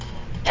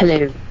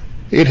Hello.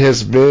 It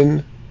has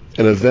been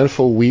an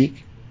eventful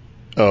week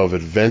of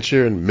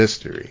adventure and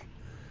mystery.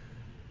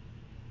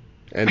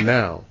 And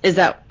now,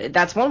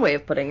 That's one way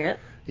of putting it.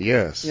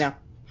 yes, Yeah.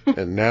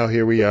 and now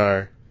here we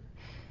are,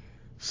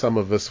 some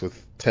of us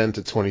with ten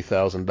to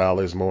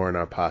 $20,000 more in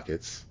our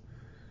pockets,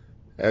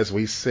 as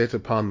we sit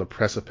upon the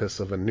precipice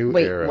of a new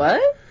Wait, era,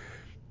 what?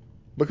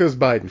 because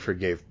Biden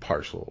forgave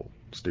partial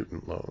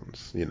student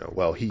loans.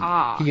 Well, he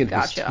and his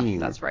Gotcha. team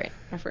That's right.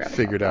 I forgot about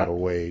figured out a that.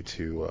 way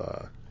to,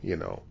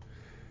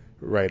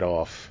 write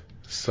off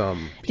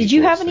some Did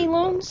you people's have any student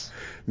loans. loans?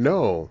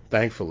 No,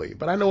 thankfully,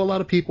 but I know a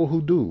lot of people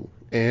who do,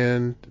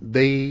 and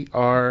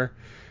there's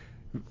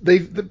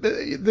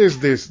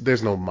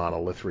no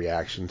monolith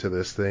reaction to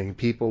this thing.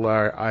 People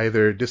are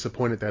either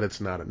disappointed that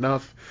it's not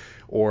enough,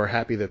 or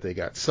happy that they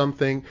got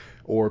something,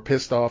 or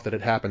pissed off that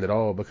it happened at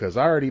all because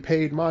I already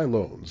paid my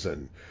loans,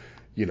 and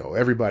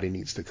everybody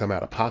needs to come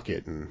out of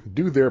pocket and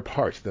do their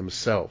part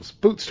themselves.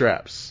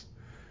 Bootstraps.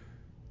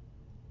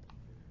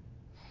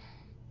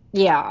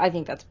 Yeah, I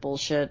think that's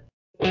bullshit.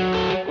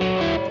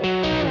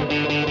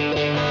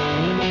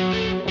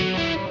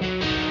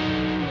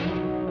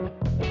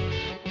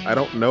 I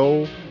don't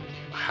know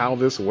how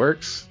this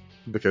works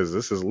because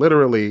this is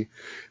literally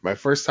my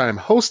first time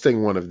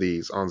hosting one of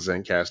these on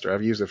Zencaster.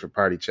 I've used it for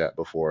party chat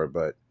before,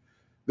 but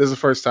this is the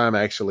first time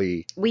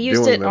actually We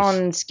used doing it this.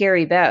 on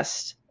Scary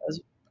Best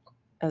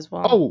as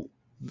well. Oh,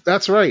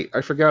 that's right.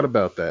 I forgot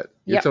about that.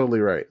 You're Yep. totally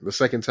right. The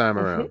second time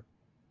hmm around.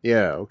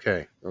 Yeah,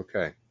 okay,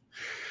 okay.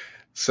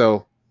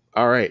 So,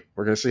 all right,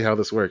 we're going to see how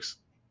this works.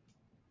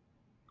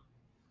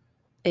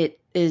 It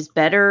is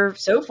better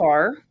so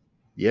far.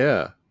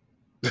 Yeah.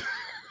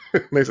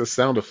 There's a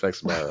sound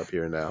effects bar up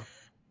here now.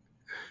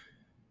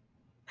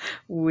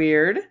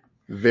 Weird.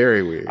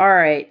 Very weird. All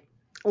right.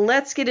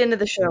 Let's get into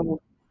the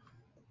show.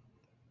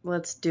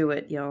 Let's do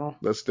it, y'all.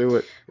 Let's do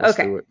it. Let's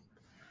Okay. do it.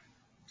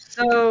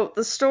 So,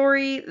 the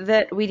story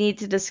that we need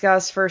to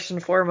discuss first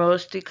and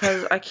foremost,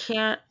 because I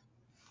can't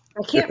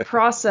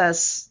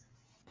process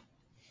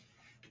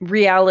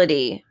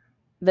reality,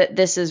 that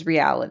this is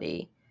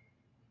reality.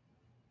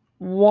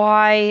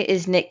 Why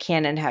is Nick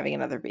Cannon having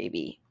another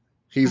baby?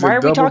 He's Why at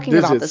are we double talking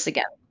about this digits.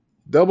 again?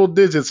 Double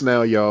digits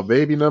now, y'all.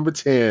 Baby number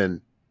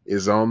 10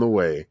 is on the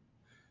way.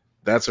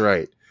 That's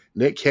right.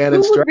 Nick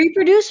Cannon Who would struck.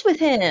 reproduce with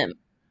him?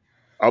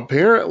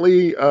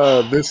 Apparently,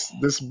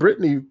 this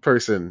Brittany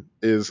person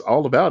is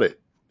all about it.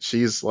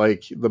 She's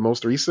like the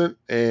most recent,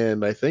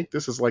 and I think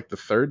this is like the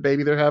third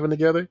baby they're having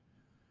together.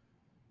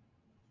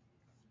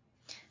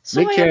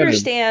 So Nick I Cannon,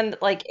 understand,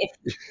 like,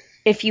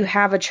 if you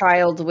have a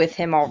child with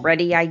him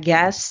already, I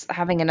guess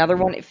having another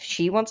one if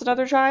she wants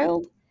another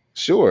child.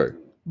 sure.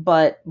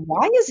 But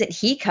why isn't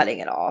he cutting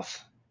it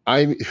off?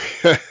 I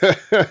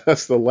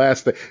that's the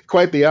last thing.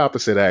 Quite the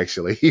opposite,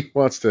 actually. He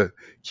wants to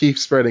keep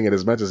spreading it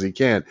as much as he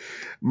can.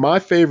 My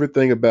favorite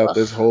thing about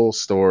this Ugh. whole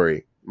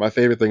story, my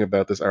favorite thing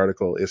about this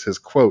article is his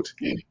quote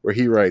where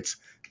he writes,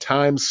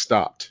 "Time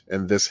stopped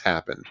and this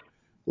happened."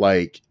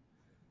 Like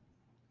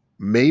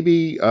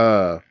maybe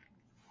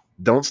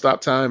don't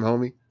stop time,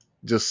 homie.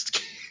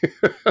 Just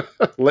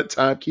let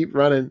time keep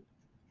running.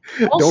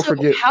 Don't Also,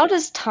 forget. how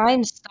does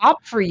time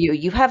stop for you?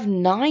 You have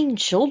 9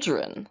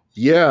 children.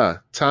 Yeah,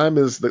 time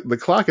is the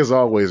clock is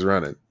always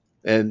running.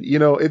 And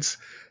it's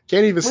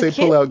can't even With say kids?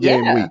 pull out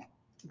game Yeah. week.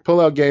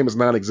 Pullout game is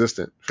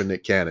non-existent for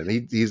Nick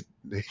Cannon. He's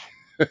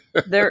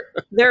There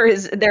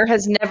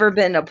has never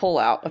been a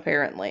pullout,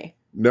 apparently.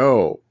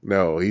 no,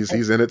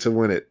 he's in it to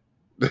win it,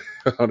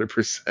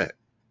 100%.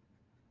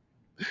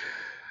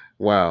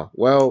 Wow.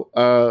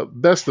 Well,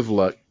 best of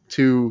luck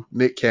to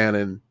Nick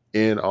Cannon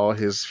in all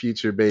his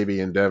future baby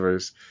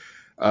endeavors.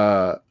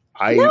 Uh,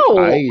 No,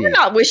 we're I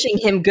not wishing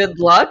him good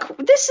luck.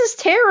 This is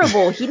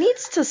terrible. He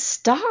needs to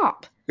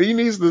stop. he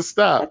needs to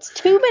stop. That's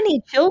too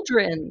many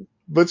children.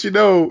 But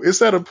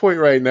it's at a point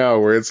right now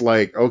where it's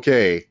like,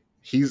 okay,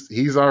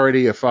 he's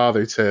already a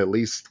father to at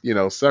least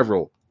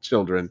several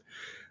children.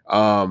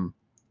 Um,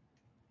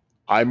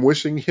 I'm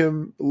wishing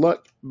him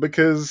luck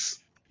because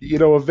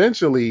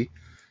eventually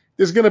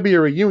there's going to be a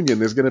reunion.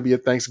 There's going to be a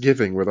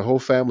Thanksgiving where the whole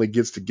family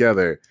gets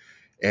together,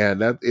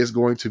 and that is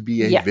going to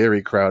be a Yeah,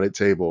 very crowded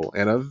table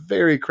and a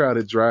very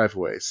crowded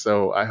driveway.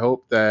 So I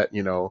hope that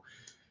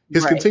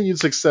his right. continued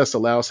success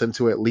allows him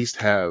to at least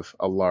have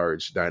a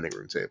large dining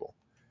room table.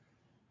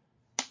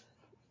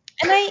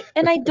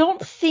 And I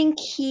don't think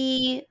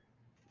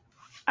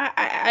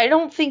I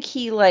don't think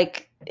he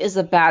like is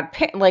a bad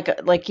parent.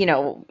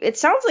 It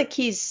sounds like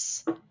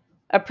he's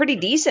a pretty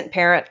decent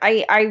parent.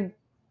 I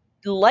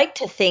like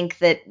to think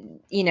that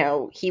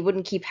he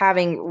wouldn't keep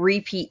having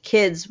repeat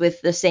kids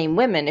with the same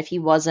women if he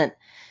wasn't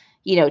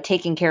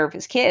taking care of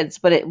his kids.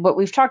 But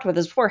we've talked about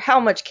this before. How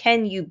much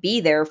can you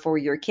be there for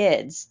your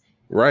kids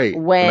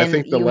Right. And I when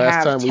think the you last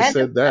have time we 10 of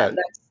said them? that,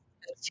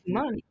 That's too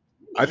much.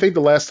 I think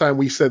the last time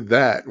we said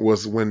that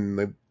was when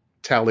the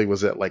tally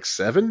was at like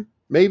 7,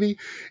 maybe.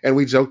 And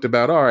we joked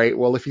about, all right,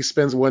 well, if he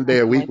spends one day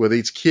a week with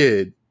each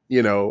kid,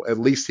 at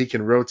least he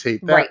can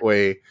rotate Right. that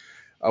way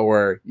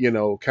or,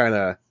 kind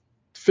of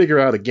figure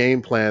out a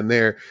game plan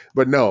there.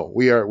 But no,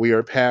 we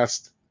are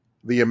past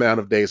the amount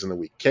of days in the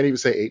week. Can't even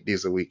say 8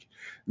 days a week.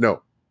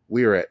 No,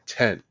 we are at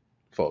 10,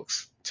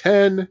 folks.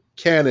 10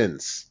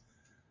 cannons.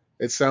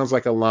 It sounds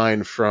like a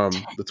line from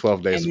the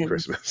 12 Days of Cannons.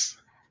 Christmas.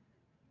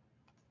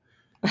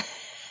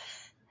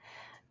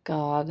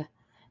 God.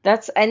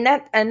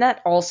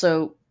 That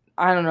also,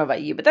 I don't know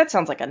about you, but that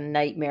sounds like a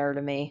nightmare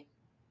to me.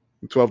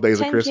 12 Days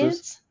of 10 Christmas?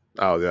 kids?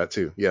 Oh, that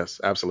too. Yes,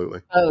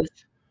 absolutely. Both.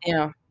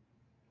 Yeah.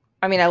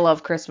 I mean, I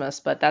love Christmas,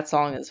 but that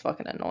song is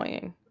fucking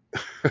annoying.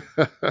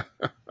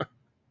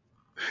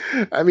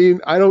 I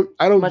mean, I don't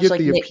Much get like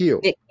the appeal.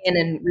 Nick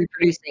Cannon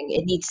reproducing.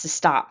 It needs to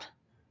stop,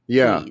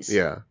 Yeah, please.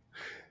 yeah.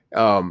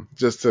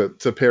 Just to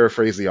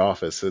paraphrase The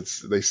Office,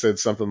 they said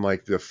something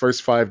like the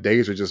first 5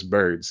 days are just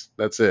birds.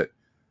 That's it.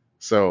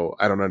 So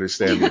I don't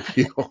understand the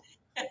appeal.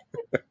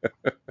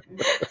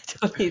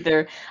 Don't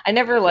either. I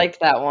never liked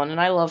that one, and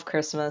I love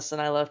Christmas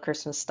and I love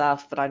Christmas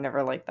stuff, but I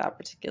never liked that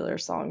particular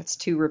song. It's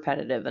too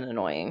repetitive and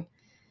annoying.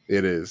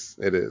 It is.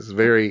 It is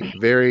very,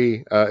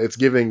 very. It's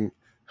giving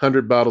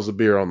 100 bottles of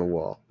beer on the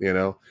wall,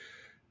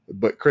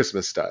 but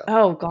Christmas style.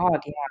 Oh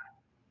God, yeah,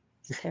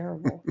 it's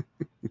terrible.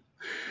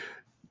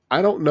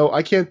 I don't know.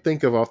 I can't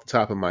think of off the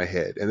top of my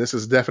head, and this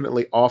is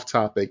definitely off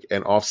topic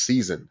and off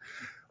season.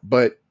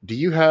 But do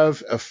you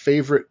have a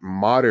favorite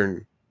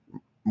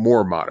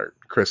more modern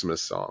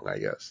Christmas song? I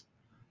guess.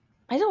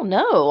 I don't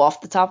know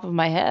off the top of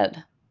my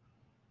head.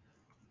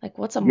 Like,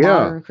 what's a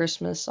Yeah. modern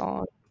Christmas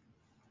song?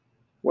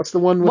 What's the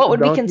one with What the would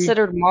be donkey?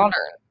 considered modern?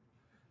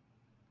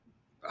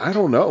 I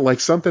don't know.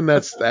 Like something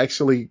that's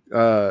actually,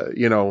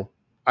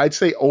 I'd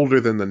say older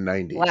than the Last,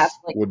 90s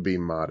like, would be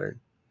modern.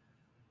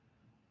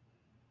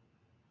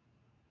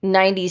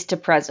 90s to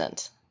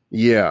present.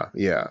 Yeah,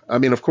 yeah. I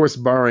mean, of course,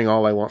 barring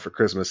All I Want for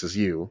Christmas Is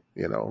You,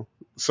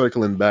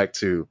 circling back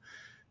to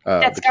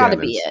That's the got to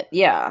be canons. it.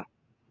 Yeah.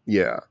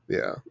 Yeah,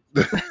 yeah.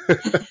 That's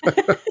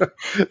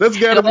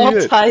got It to be all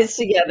it. ties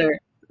together.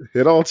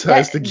 It all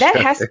ties That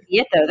has to together. be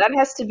it though. That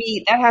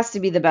has to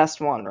be the best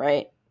one,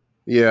 right?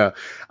 Yeah.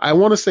 I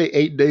want to say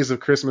 8 Days of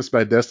Christmas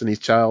by Destiny's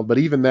Child, but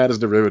even that is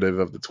derivative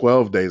of the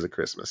 12 Days of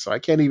Christmas. So I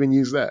can't even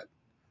use that.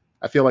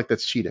 I feel like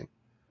that's cheating.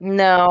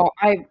 No,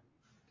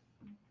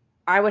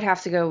 I would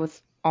have to go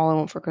with All I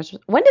Want for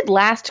Christmas. When did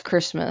Last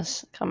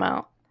Christmas come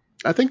out?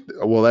 I think,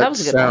 well, That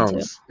was a good one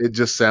too. it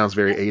just sounds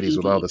very That's 80s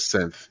with all the 80s.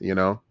 synth.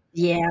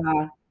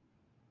 Yeah.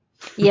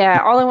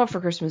 Yeah, All I Want for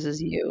Christmas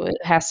Is You. It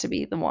has to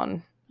be the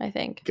one, I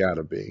think.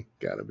 Gotta be,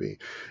 gotta be.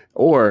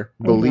 Or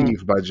Hmm.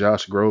 Believe by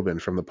Josh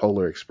Groban from the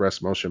Polar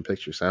Express motion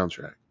picture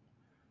soundtrack.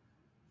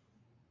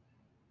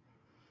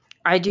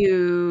 I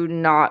do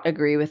not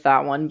agree with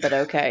that one, but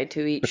okay,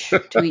 to each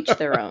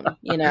their own,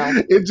 you know.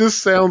 It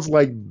just sounds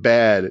like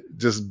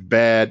just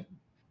bad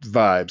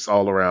vibes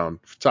all around,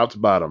 top to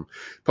bottom.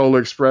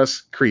 Polar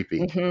Express,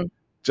 creepy. Hmm.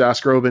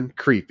 Josh Groban,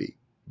 creepy.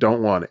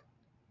 Don't want it.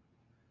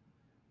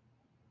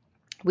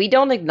 We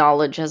don't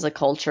acknowledge as a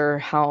culture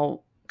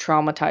how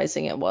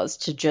traumatizing it was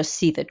to just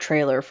see the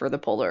trailer for the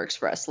Polar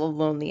Express, let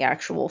alone the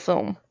actual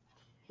film.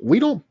 We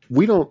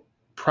don't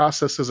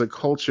process as a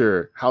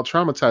culture how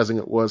traumatizing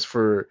it was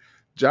for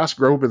Josh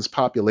Groban's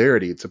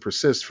popularity to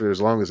persist for as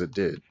long as it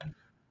did.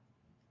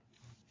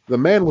 The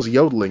man was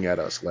yodeling at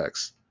us,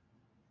 Lex.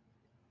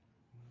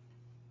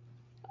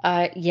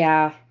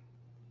 Yeah,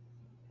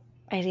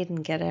 I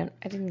didn't get it.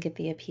 I didn't get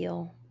the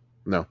appeal.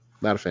 No,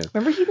 not a fan.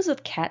 Remember he was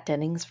with Kat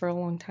Dennings for a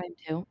long time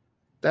too?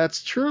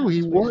 That's true. That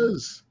He was weird.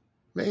 was.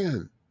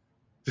 Man.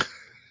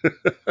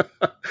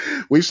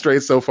 We've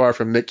strayed so far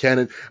from Nick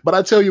Cannon, but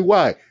I tell you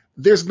why.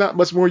 There's not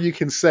much more you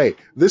can say.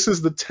 This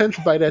is the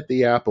 10th bite at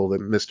the apple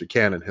that Mr.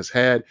 Cannon has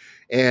had,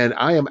 and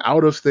I am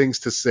out of things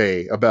to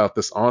say about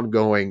this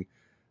ongoing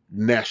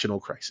national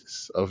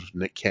crisis of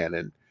Nick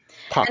Cannon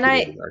And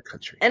I populating our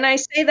country. and I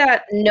say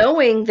that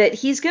knowing that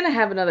he's gonna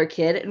have another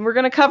kid and we're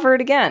gonna cover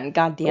it again,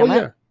 god Oh, damn it.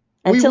 yeah,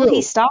 we Until he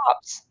will.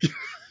 stops.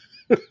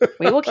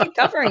 We will keep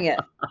covering it.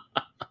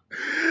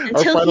 Our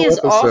Until he final is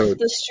off episode,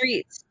 the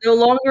streets, no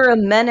longer a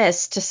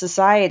menace to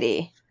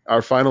society.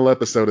 our final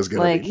episode is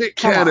going to be Like, Nick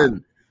come Cannon,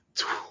 on.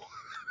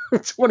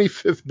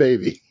 25th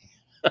baby.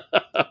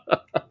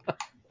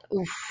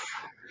 Oof.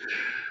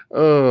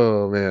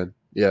 Oh man,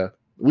 yeah.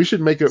 We Sitting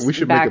should make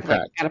a back, like,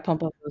 pact. gotta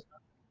pump up those.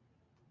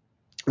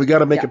 We got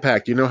to make Yeah. a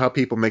pact. You know how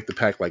people make the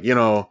pact, like,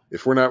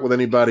 if we're not with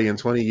anybody in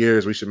 20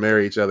 years, we should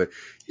marry each other.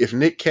 If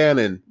Nick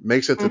Cannon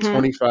makes it to Hmm.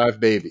 25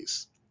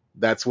 babies,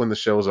 that's when the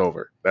show's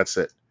over. That's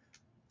it.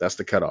 That's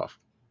the cutoff.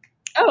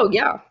 Oh,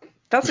 yeah.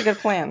 That's a good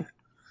plan.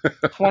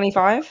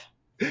 25?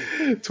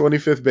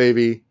 25th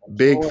baby,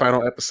 big Lord.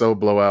 final episode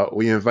blowout.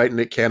 We invite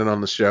Nick Cannon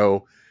on the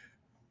show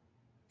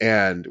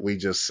and we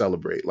just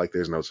celebrate like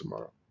there's no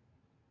tomorrow.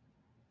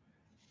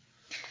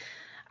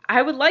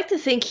 I would like to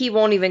think he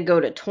won't even go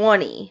to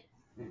 20,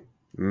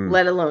 Mm.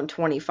 let alone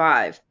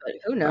 25, but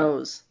who I,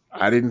 knows?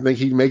 I didn't think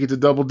he'd make it to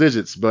double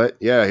digits, but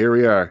yeah, here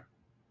we are.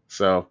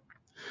 So,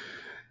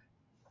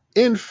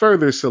 in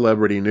further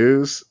celebrity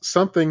news,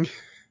 something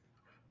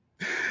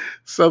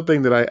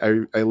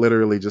that I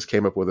literally just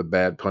came up with a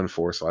bad pun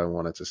for, so I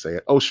wanted to say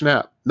it. Oh,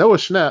 Schnapp. Noah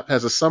Schnapp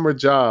has a summer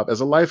job as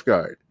a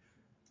lifeguard.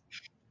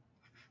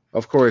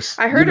 Of course,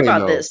 I you heard may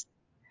about know this.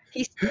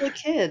 He's still a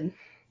kid.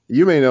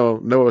 you may know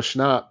Noah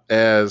Schnapp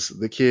as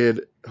the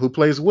kid who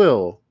plays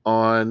Will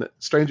on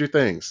Stranger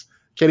Things.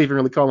 Can't even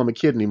really call him a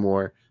kid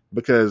anymore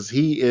because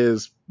he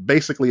is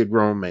basically a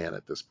grown man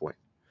at this point.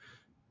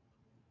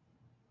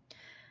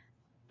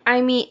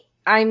 I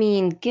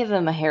mean, give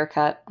him a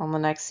haircut on the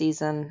next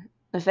season.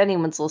 If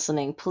anyone's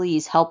listening,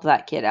 please help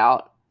that kid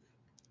out.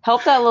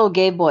 Help that little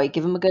gay boy.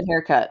 Give him a good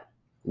haircut.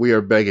 We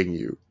are begging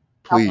you,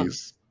 Help him.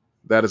 please.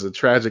 That is a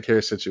tragic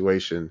hair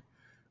situation.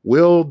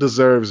 Will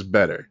deserves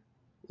better.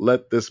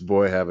 Let this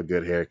boy have a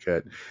good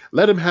haircut.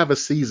 Let him have a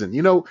season.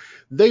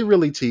 They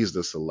really teased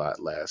us a lot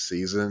last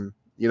season.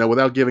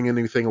 Without giving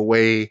anything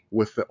away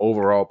with the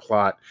overall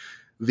plot,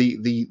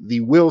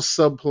 the Will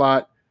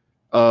subplot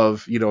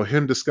of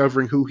him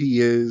discovering who he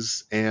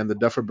is and the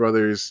Duffer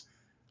Brothers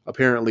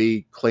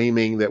apparently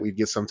claiming that we'd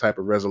get some type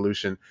of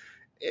resolution,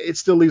 it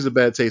still leaves a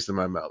bad taste in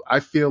my mouth. I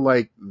feel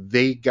like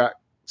they got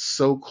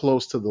so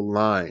close to the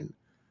line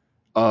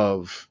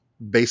of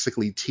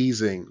basically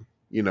teasing,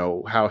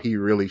 how he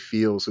really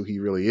feels, who he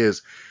really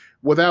is,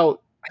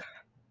 without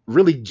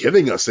really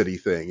giving us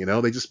anything.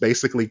 They just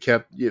basically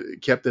kept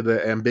it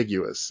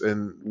ambiguous,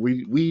 and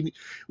we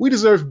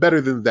deserve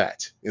better than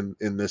that in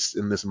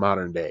this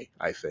modern day.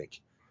 I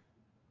think.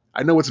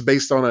 I know it's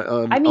based on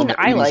I on mean, the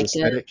I '80s liked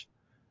it. aesthetic.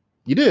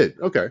 You did,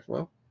 okay,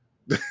 well.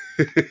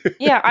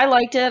 Yeah, I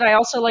liked it. I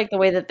also like the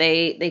way that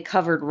they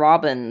covered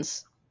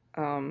Robin's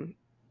um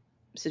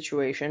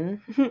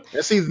situation.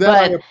 And see that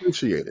I But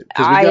appreciated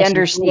because we I got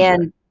some closure.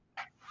 understand.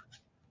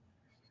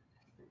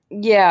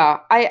 Yeah,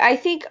 I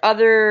think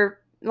other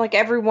like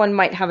everyone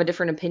might have a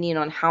different opinion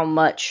on how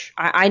much.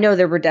 I know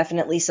there were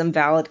definitely some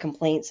valid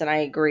complaints, and I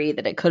agree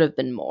that it could have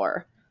been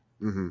more.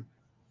 Hmm.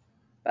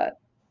 But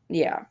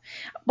yeah,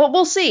 but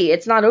we'll see.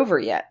 It's not over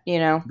yet.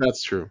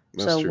 That's true.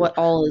 That's So true. what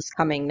all is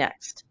coming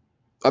next?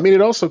 I mean,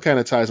 it also kind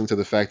of ties into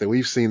the fact that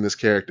we've seen this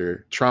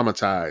character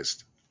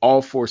traumatized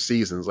all 4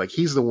 seasons. Like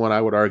he's the one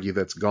I would argue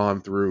that's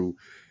gone through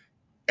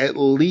at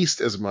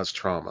least as much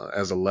trauma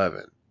as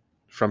 11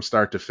 from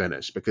start to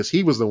finish because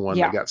he was the one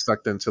that Yeah. got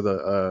sucked into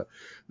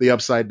the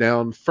upside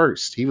down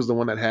first. He was the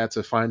one that had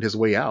to find his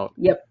way out,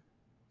 Yep.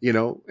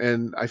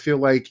 and I feel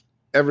like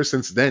ever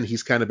since then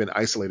he's kind of been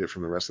isolated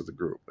from the rest of the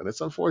group, and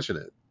it's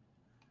unfortunate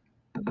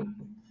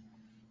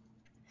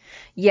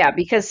Yeah,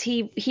 because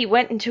he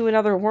went into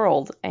another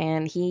world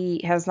and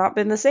he has not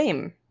been the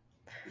same.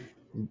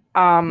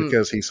 Um,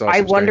 because he saw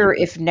I some Stranger wonder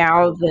Things. if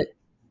now that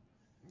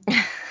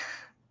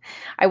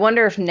I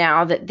wonder if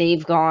now that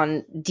they've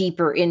gone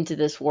deeper into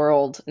this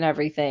world and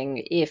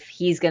everything, if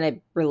he's gonna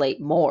relate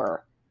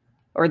more,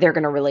 or they're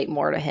gonna relate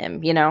more to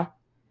him.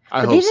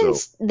 I But they hope didn't. so.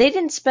 s- They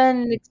didn't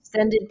spend an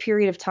extended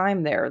period of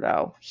time there,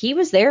 though. He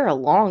was there a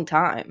long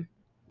time.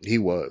 He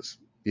was.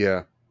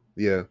 Yeah.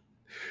 Yeah.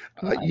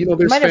 It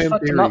There's might have fan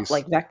fucked him up theories.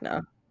 like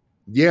Vecna.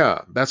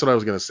 Yeah, that's what I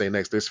was going to say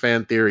next. There's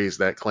fan theories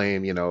that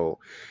claim,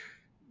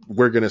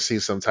 we're going to see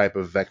some type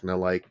of Vecna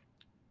like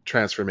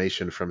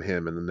transformation from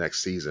him in the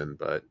next season,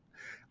 but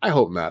I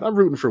hope not. I'm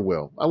rooting for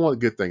Will. I want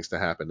good things to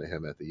happen to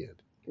him at the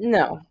end.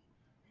 No,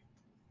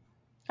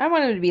 I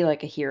want him to be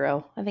like a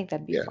hero. I think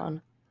that'd be Yeah,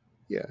 fun.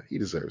 yeah, he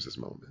deserves his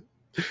moment.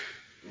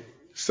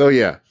 So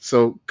yeah,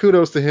 so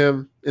kudos to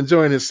him,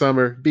 enjoying his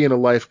summer, being a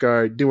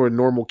lifeguard, doing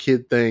normal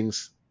kid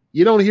things.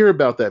 You don't hear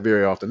about that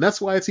very often.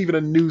 That's why it's even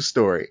a news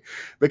story,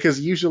 because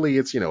usually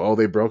it's oh,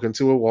 they broke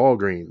into a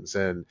Walgreens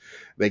and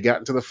they got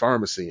into the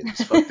pharmacy and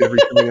just fucked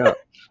everything up.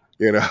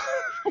 You know,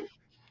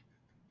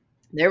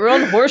 They were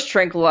on horse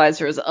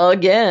tranquilizers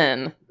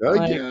again.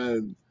 Like,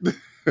 again.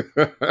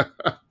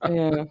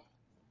 yeah,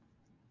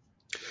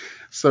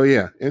 So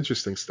yeah,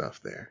 interesting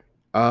stuff there.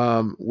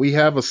 We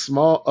have a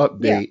small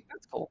yeah, update.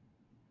 that's cool.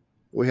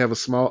 We have a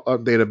small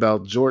update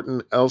about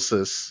Jordan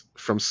Elsis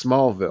from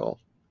Smallville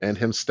and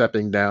him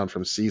stepping down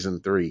from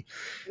season 3.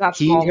 Not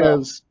He Smallville.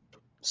 has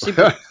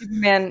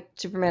Superman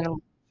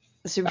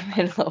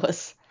and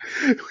Lois.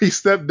 he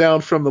stepped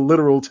down from the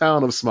literal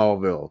town of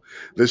Smallville.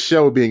 The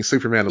show being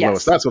Superman and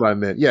Lois. Yes. That's what I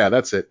meant. Yeah,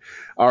 that's it.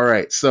 All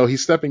right. So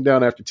he's stepping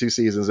down after 2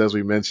 seasons, as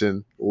we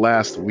mentioned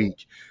last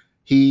week.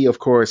 He, of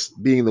course,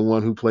 being the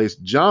one who plays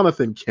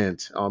Jonathan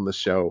Kent on the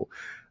show.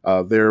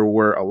 There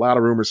were a lot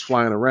of rumors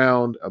flying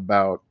around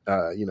about,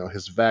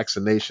 his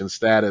vaccination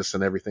status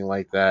and everything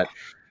like that.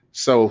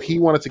 So he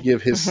wanted to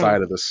give his Hmm.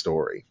 side of the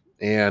story,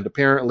 and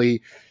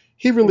apparently,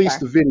 he Okay.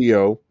 released a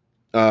video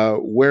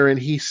wherein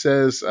he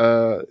says,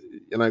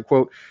 and I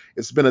quote,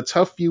 "It's been a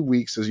tough few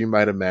weeks, as you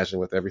might imagine,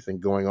 with everything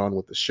going on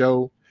with the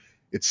show.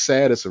 It's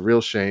sad. It's a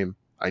real shame.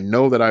 I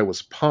know that I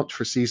was pumped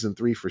for season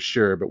 3 for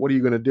sure, but what are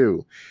you going to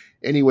do?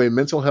 Anyway,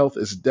 mental health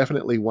is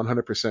definitely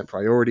 100%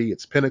 priority.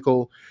 It's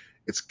pinnacle.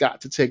 It's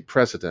got to take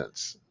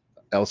precedence,"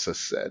 Elsa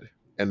said.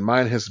 And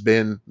mine has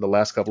been the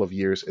last couple of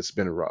years. It's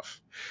been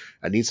rough.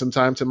 I need some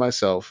time to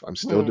myself. I'm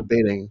still Hmm.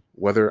 debating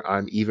whether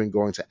I'm even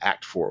going to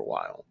act for a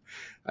while.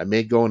 I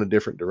may go in a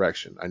different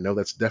direction. I know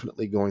that's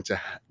definitely going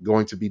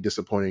to be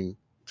disappointing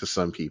to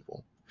some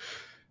people.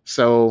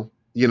 So,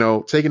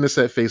 taking this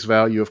at face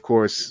value, of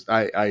course,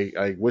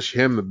 I wish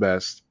him the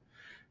best.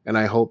 And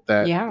I hope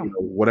that, Yeah.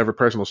 whatever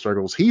personal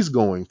struggles he's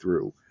going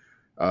through,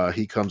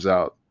 he comes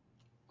out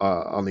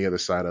on the other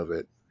side of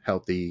it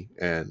healthy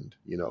and,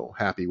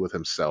 happy with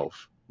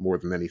himself more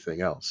than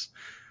anything else.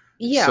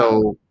 Yeah.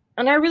 So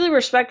And I really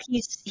respect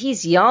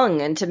he's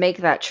young, and to make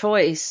that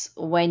choice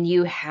when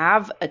you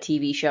have a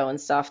TV show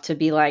and stuff to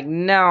be like,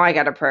 "No, I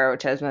got to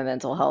prioritize my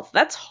mental health."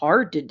 That's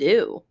hard to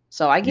do.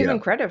 So I give yeah, him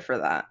credit for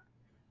that.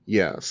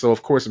 yeah. So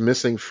of course,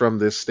 missing from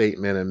this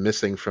statement and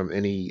missing from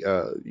any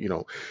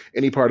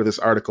part of this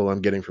article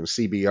I'm getting from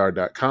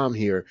CBR.com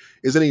here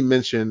is any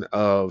mention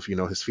of,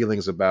 his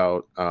feelings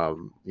about,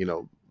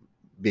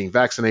 being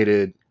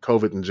vaccinated,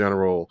 COVID in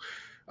general,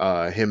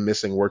 him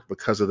missing work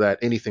because of that,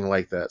 anything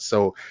like that.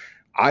 So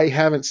I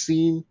haven't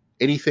seen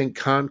anything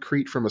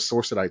concrete from a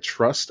source that I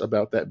trust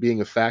about that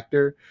being a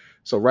factor.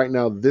 So right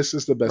now, this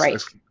is the best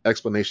Right.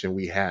 explanation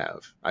we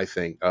have, I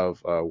think,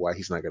 of why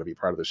he's not going to be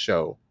part of the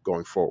show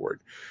going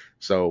forward.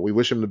 So we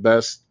wish him the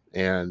best,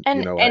 and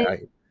And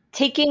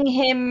taking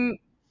him,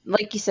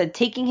 like you said,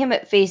 taking him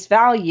at face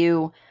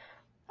value,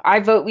 I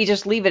vote we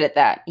just leave it at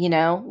that,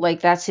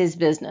 Like that's his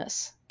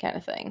business kind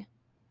of thing.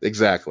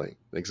 exactly,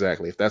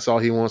 exactly. If that's all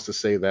he wants to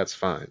say, that's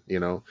fine.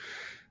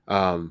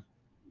 Um,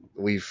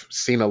 we've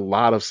seen a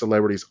lot of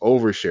celebrities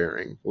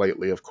oversharing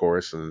lately, of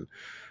course, and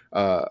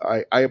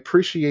I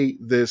appreciate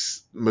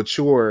this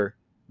mature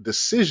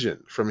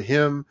decision from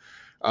him.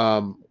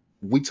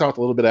 We talked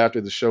a little bit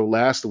after the show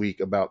last week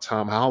about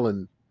Tom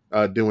Holland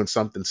doing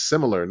something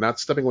similar, not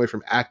stepping away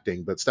from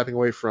acting, but stepping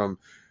away from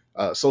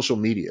social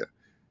media,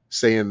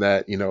 saying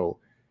that,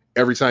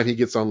 every time he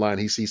gets online,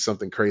 he sees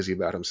something crazy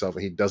about himself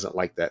and he doesn't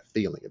like that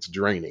feeling. It's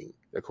draining,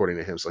 according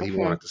to him. So he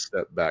Hmm. wanted to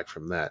step back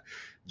from that.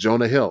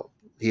 Jonah Hill,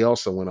 he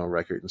also went on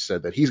record and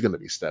said that he's going to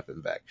be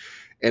stepping back.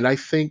 And I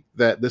think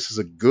that this is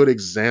a good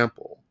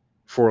example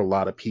for a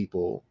lot of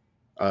people,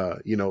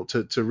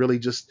 to really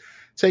just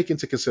take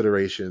into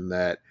consideration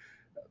that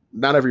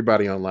not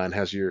everybody online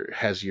has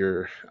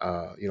your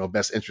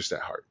best interest at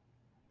heart,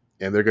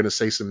 and they're going to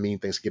say some mean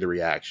things to get a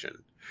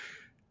reaction.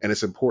 And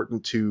it's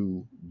important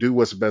to do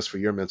what's best for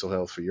your mental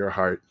health, for your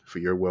heart, for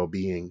your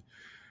well-being.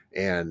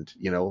 And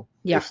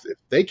Yeah. if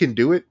they can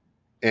do it,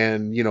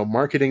 and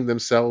marketing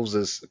themselves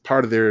as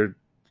part of their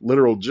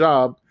literal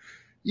job,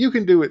 you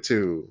can do it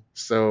too.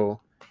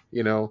 So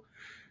you know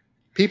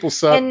people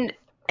suck. And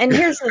and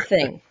here's the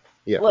thing.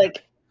 Yeah,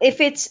 Like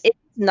if it's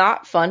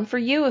not fun for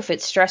you, if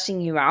it's stressing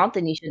you out,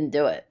 then you shouldn't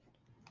do it.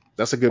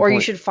 that's a good Or you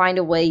point. should find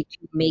a way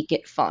to make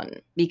it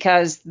fun,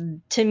 because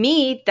to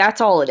me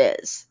that's all it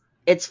is.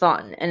 It's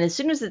fun. And as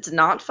soon as it's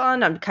not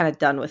fun, I'm kind of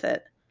done with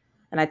it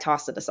and I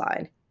toss it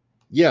aside.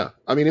 Yeah,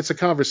 I mean, it's a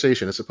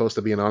conversation. It's supposed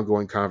to be an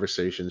ongoing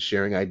conversation,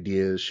 sharing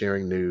ideas,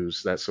 sharing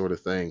news, that sort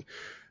of thing.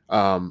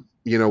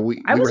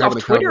 We I we were was having off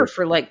a Twitter conversation.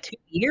 for like 2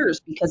 years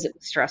because it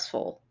was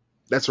stressful.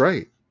 That's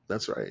right.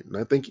 That's right. And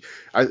I think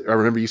I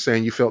remember you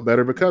saying you felt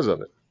better because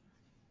of it.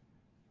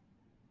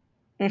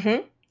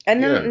 Mhm.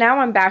 And Yeah, then now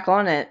I'm back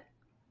on it.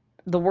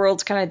 The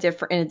world's kind of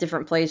different, in a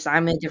different place.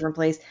 I'm in a different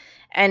place.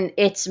 And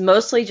it's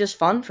mostly just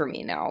fun for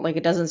me now. Like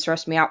it doesn't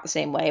stress me out the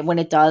same way. When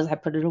it does, I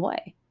put it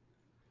away.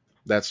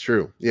 that's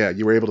true. Yeah,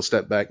 you were able to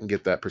step back and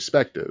get that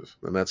perspective,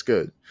 and that's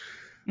good.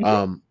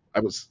 Mhm. I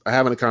was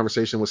having a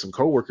conversation with some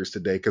coworkers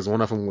today because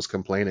one of them was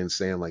complaining,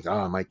 saying like,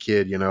 "Ah, my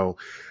kid,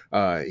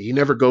 he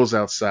never goes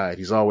outside.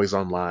 He's always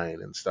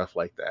online and stuff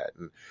like that,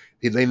 and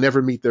they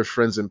never meet their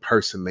friends in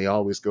person. They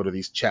always go to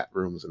these chat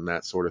rooms and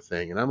that sort of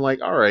thing." And I'm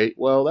like, "All right,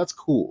 well, that's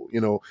cool.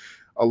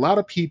 A lot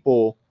of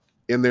people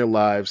in their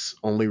lives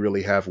only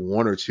really have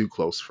one or two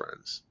close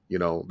friends."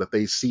 That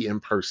they see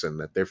in person,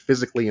 that they're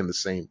physically in the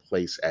same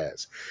place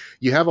as.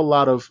 You have a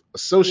lot of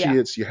Yeah.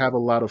 associates, you have a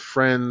lot of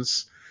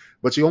friends,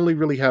 but you only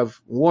really have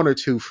one or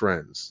two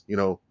friends,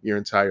 your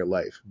entire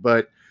life.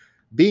 But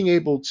being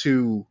able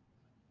to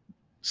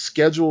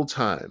schedule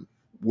time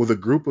with a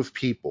group of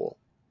people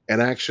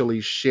and actually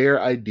share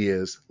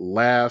ideas,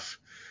 laugh,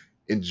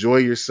 enjoy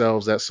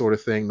yourselves, that sort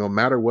of thing, no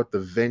matter what the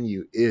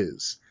venue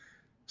is.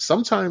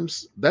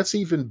 Sometimes that's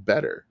even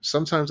better.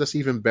 Sometimes that's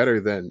even better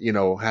than,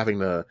 having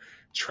to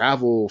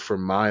travel for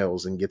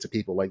miles and get to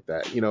people like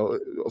that.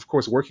 Of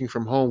course, working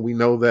from home, we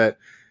know that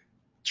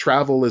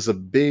travel is a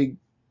big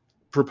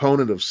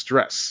proponent of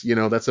stress.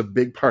 That's a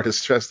big part of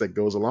stress that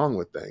goes along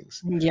with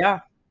things.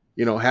 Yeah.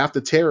 Half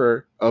the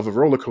terror of a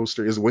roller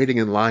coaster is waiting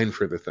in line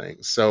for the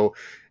thing. So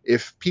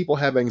if people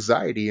have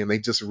anxiety and they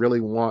just really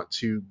want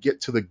to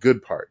get to the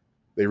good part,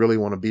 they really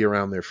want to be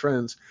around their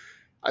friends,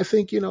 I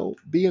think,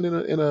 being in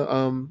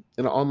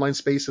an online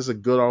space is a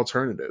good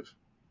alternative,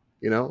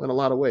 in a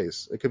lot of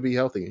ways. It could be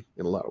healthy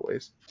in a lot of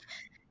ways.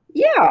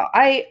 Yeah,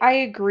 I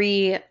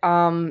agree.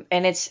 And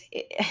it's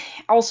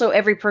also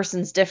every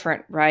person's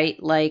different,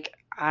 right? Like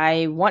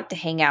I want to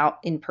hang out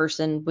in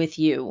person with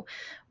you,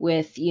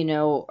 with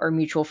our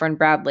mutual friend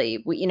Bradley.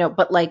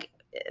 But like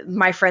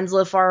my friends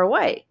live far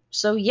away,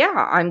 so yeah,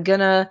 I'm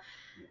gonna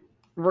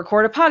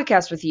record a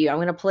podcast with you. I'm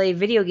gonna play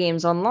video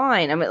games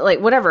online. I mean, like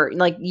whatever.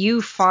 Like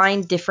you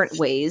find different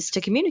ways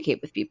to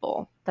communicate with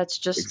people. That's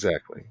just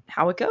Exactly.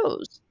 how it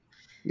goes.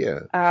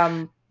 Yeah.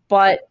 Um,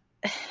 but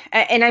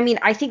and I mean,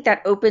 I think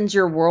that opens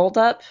your world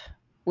up,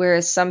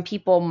 whereas some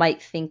people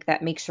might think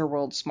that makes your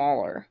world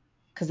smaller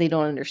because they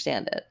don't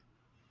understand it.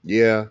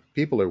 Yeah,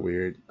 people are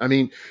weird. I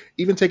mean,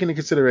 even taking into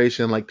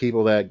consideration like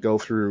people that go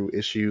through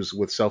issues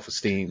with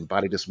self-esteem,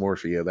 body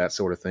dysmorphia, that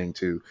sort of thing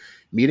too.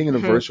 Meeting in a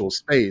Hmm. virtual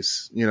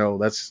space,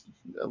 that's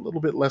a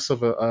little bit less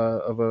of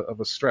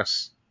a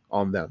stress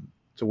on them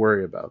to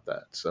worry about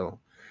that. So,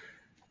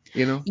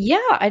 you know, Yeah,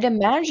 I'd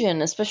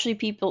imagine, especially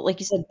people, like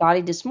you said,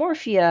 body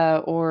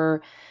dysmorphia,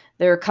 or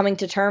they're coming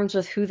to terms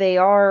with who they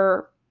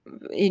are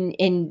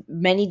in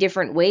many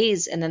different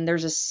ways, and then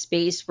there's a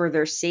space where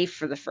they're safe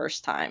for the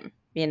first time,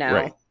 you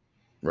right, know.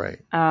 right.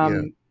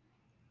 Yeah. Um,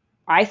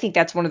 I think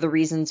that's one of the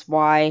reasons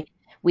why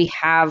we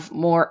have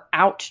more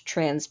out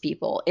trans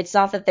people. It's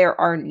not that there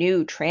are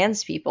new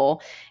trans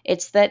people,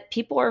 it's that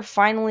people are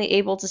finally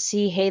able to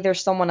see, hey,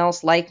 there's someone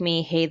else like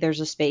me, hey, there's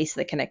a space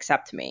that can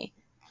accept me.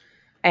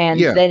 And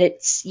Yeah, then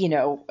it's,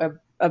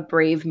 a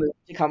brave move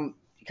to come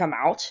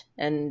out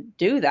and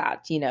do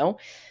that,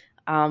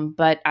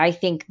 but I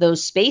think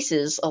those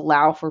spaces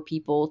allow for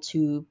people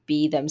to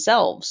be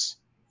themselves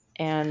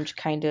and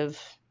kind of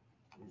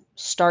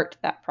start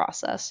that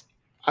process.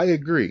 I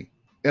agree.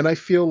 And I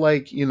feel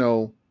like,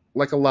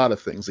 like a lot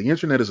of things, the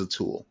internet is a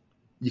tool.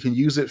 You can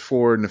use it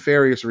for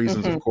nefarious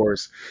reasons, of Hmm.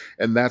 course,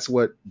 and that's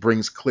what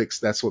brings clicks,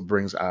 that's what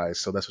brings eyes.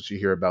 So that's what you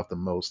hear about the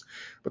most.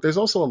 But there's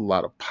also a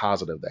lot of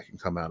positive that can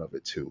come out of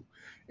it too.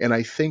 And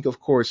I think, of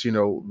course,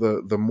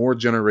 the more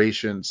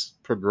generations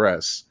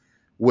progress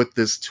with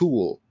this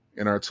tool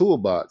in our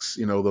toolbox,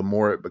 the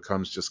more it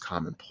becomes just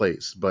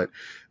commonplace. But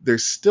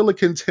there's still a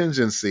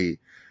contingency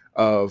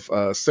of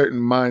certain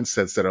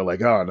mindsets that are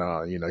like, oh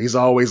no, he's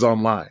always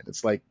online.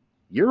 It's like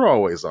you're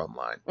always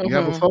online. You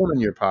have a Hmm. phone in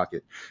your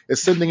pocket.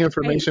 It's sending Right.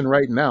 information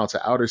right now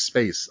to outer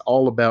space,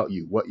 all about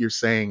you, what you're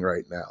saying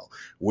right now,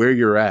 where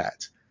you're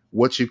at,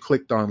 what you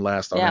clicked on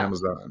last on Yeah.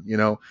 Amazon.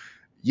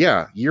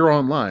 Yeah, you're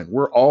online.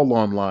 We're all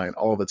online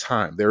all the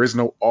time. There is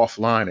no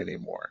offline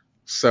anymore.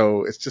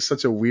 So it's just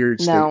such a weird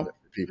No, statement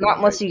for people to not make.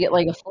 unless you get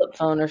like a flip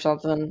phone or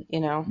something,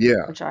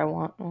 Yeah, which I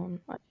want.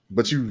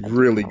 but you I do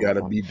really want got a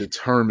to phone. be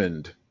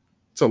determined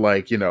to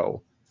like,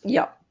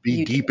 Yeah, be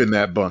you do. deep in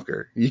that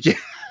bunker. You can't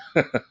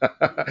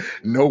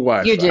no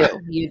You Wi-Fi.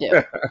 do. You do.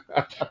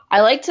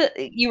 I like to,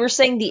 you were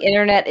saying the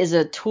internet is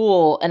a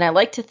tool, and I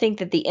like to think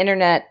that the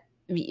internet,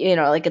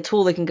 like a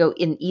tool that can go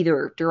in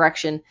either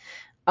direction.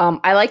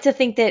 I like to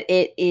think that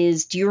it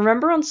is, do you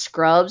remember on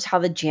Scrubs how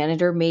the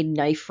janitor made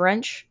knife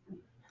wrench?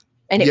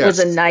 And it was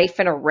a Yes, knife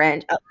and a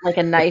wrench, like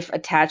a knife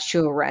attached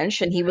to a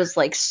wrench, and he was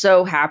like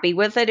so happy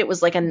with it. It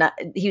was like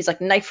he was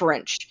like knife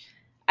wrench.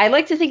 I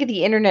like to think of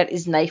the internet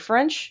is knife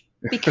wrench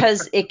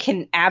because it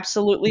can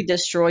absolutely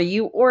destroy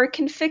you or it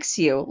can fix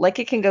you. Like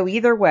it can go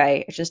either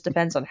way. It just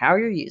depends on how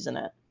you're using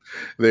it.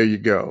 there you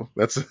go.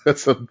 That's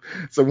a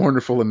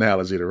wonderful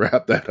analogy to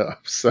wrap that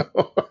up.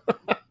 So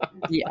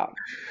Yeah.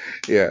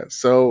 yeah.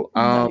 So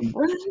Knife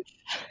wrench.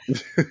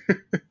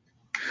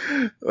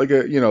 like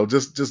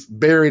just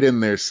buried in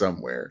there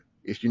somewhere.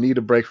 If you need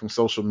a break from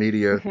social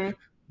media, Hmm.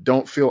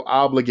 don't feel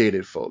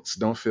obligated, folks.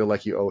 Don't feel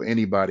like you owe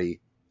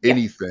anybody Yeah,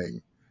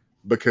 anything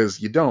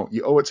because you don't.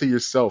 You owe it to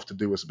yourself to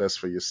do what's best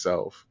for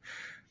yourself.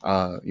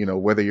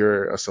 Whether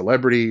you're a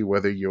celebrity,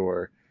 whether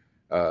you're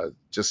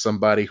just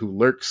somebody who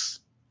lurks,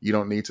 you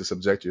don't need to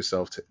subject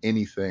yourself to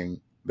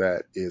anything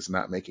that is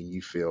not making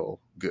you feel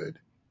good.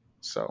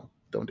 So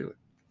don't do it.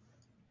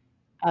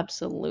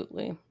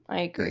 absolutely.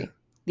 I Yeah. agree.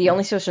 The Yeah.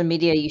 only social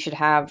media you should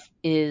have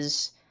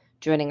is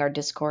joining our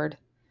Discord,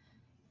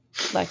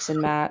 Lex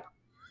and Matt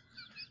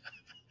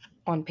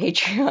on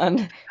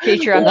Patreon,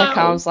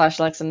 Wow.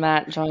 patreon.com/Lex and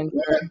Matt.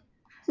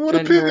 What a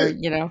Join for, pivot.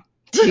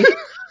 two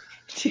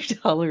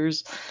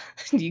 $2.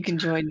 You can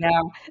join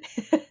now.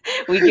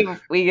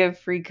 We give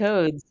free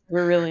codes.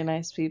 We're really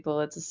nice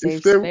people. It's a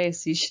if safe there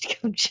space. You should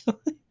come join.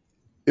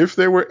 if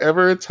there were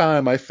ever a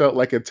time I felt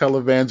like a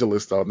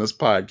televangelist on this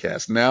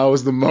podcast, now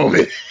is the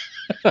moment.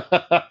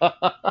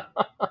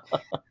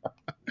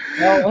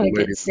 Y'all want to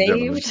get Ladies and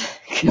gentlemen. saved?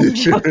 Come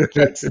join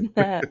Lex and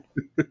Matt.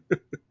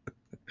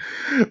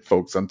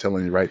 Folks, I'm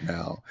telling you right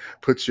now,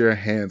 point your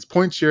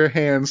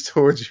hands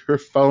towards your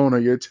phone or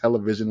your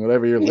television,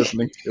 whatever you're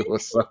listening to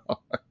us on.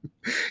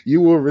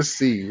 You will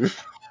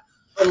receive.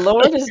 The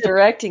Lord is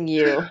directing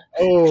you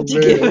Oh to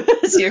give man.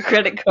 us your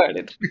credit card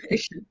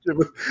information.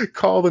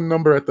 Call the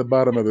number at the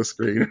bottom of the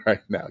screen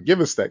right now.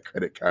 Give us that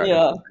credit card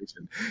Yeah.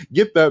 information.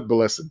 Get that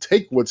blessing.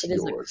 Take what's It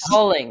is a yours.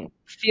 calling.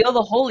 Feel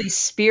the Holy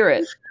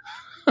Spirit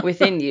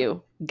within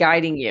you,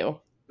 guiding you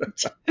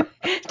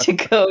to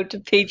go to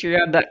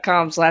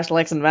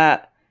patreon.com/Lex and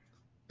Matt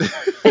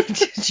and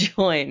to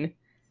join.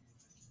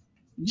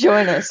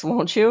 Join us,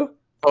 won't you?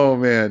 Oh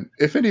man,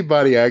 if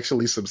anybody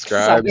actually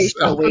subscribes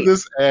Salvation off of awaits.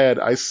 this ad,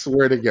 I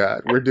swear to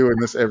God, we're doing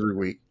this every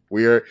week.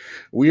 We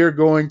are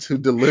going to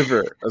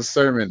deliver a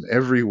sermon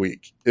every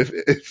week.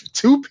 If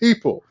two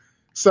people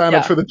sign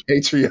up Yeah. for the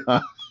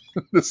Patreon,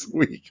 this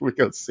week. We're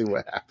gonna see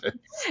what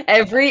happens.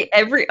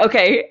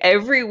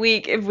 Every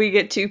week if we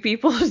get two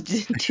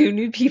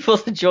new people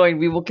to join,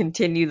 we will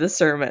continue the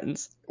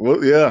sermons.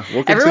 Well, yeah,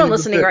 we'll Everyone continue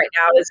the listening bit. right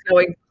now is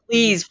going,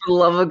 please, for the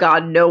love of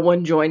God, no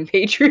one join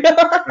Patreon.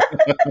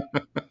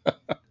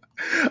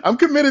 I'm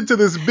committed to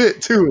this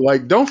bit too.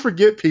 Like, don't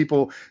forget,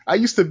 people, I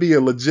used to be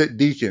a legit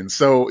deacon.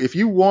 So if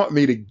you want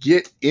me to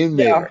get in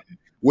Yeah. there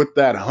with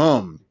that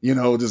hum,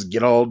 just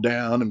get all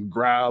down and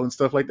growl and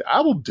stuff like that,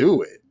 I will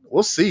do it.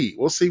 We'll see.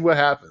 We'll see what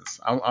happens.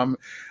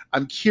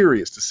 I'm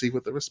curious to see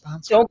what the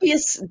response will be.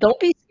 Don't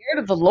be scared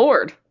of the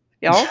Lord,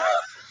 y'all.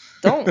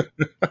 Don't.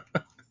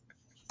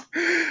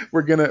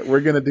 We're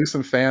gonna do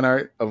some fan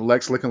art of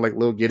Lex looking like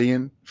Lil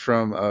Gideon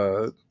from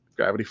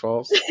Gravity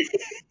Falls.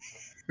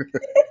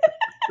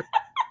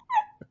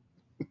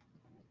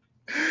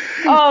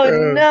 Oh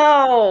Uh,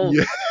 no.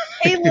 yeah,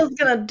 Kayla's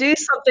gonna do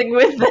something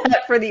with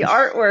that for the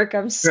artwork.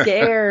 I'm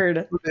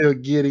scared. Lil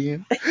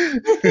Gideon.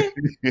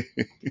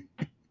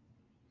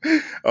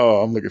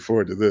 Oh, I'm looking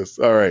forward to this.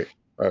 All right.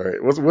 All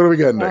right. What do we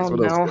got next? Oh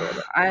What else no. going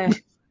I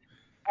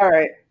All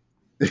right.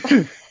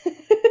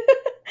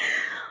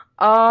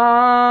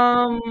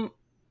 on? um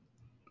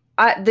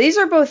these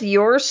are both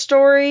your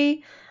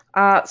story.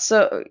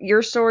 So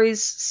your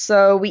stories.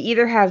 So we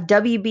either have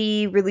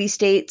WB release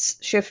dates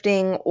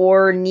shifting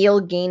or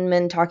Neil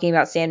Gaiman talking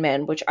about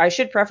Sandman, which I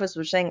should preface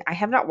with saying I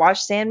have not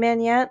watched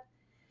Sandman yet.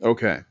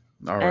 Okay.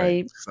 All right.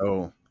 I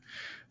So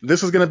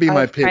this is going to be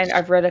my pitch.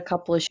 I've read a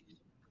couple of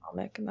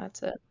comic and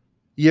that's it.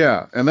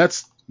 Yeah, and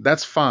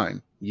that's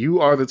fine.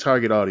 You are the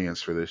target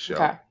audience for this show.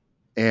 Okay.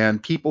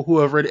 And people who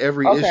have read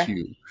every Okay.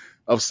 issue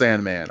of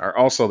Sandman are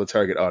also the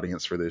target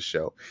audience for this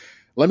show.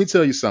 Let me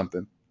tell you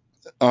something.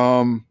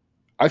 Um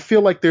I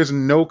feel like there's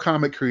no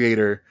comic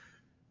creator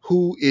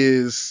who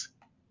is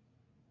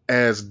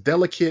as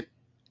delicate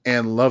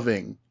and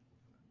loving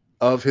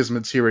of his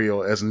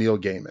material as Neil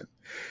Gaiman.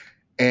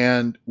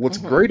 And what's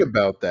Mhm. great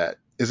about that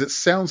is it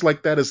sounds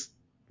like that is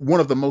one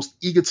of the most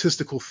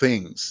egotistical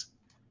things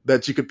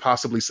that you could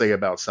possibly say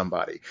about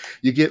somebody.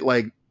 You get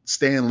like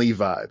Stan Lee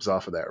vibes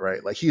off of that,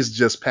 right? Like he's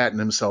just patting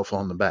himself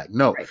on the back.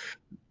 No, Right.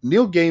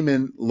 Neil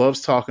Gaiman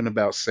loves talking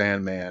about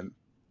Sandman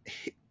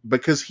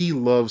because he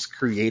loves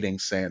creating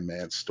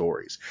Sandman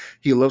stories.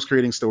 He loves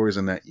creating stories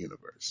in that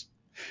universe.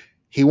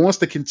 He wants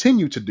to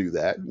continue to do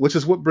that, which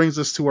is what brings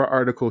us to our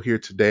article here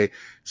today.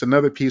 It's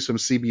another piece from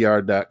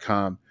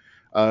CBR.com.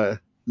 Uh,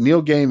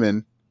 Neil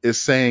Gaiman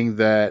is saying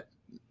that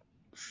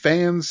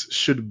fans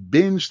should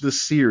binge the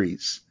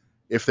series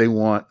if they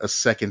want a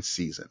second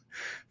season.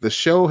 The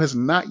show has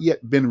not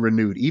yet been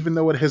renewed, even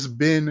though it has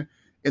been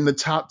in the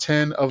top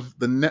 10 of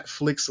the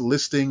Netflix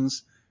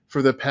listings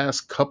for the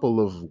past couple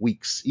of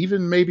weeks,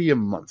 even maybe a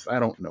month. I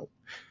don't know.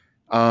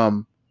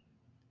 Um,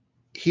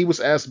 he was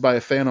asked by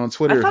a fan on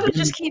I Twitter if thought it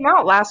just came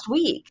out last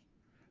week.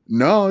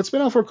 No, it's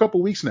been out for a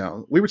couple weeks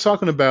now. We were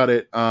talking about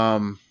it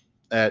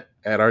at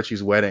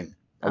Archie's wedding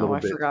a Oh, little I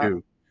bit forgot.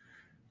 too.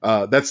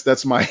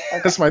 That's my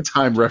Okay. that's my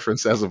time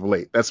reference as of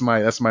late. That's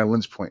my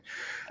lynch point.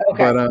 Okay.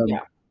 But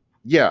Yeah.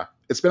 yeah,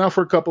 it's been out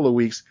for a couple of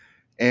weeks,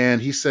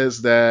 and he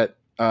says that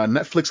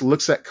Netflix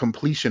looks at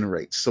completion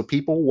rates, so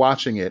people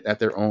watching it at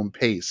their own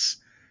pace.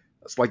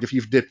 It's like if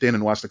you've dipped in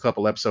and watched a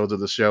couple episodes of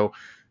the show,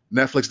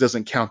 Netflix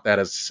doesn't count that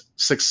as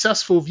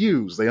successful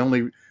views. They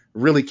only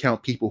really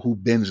count people who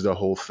binge the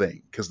whole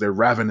thing because they're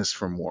ravenous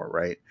for more,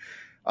 right?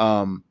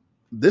 Um,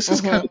 this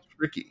is kind Mhm. of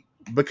tricky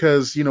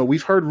because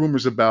we've heard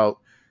rumors about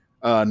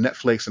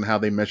Netflix and how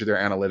they measure their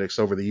analytics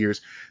over the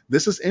years.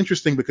 This is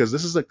interesting because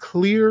this is a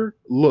clear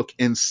look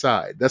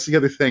inside. That's the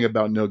other thing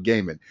about Neil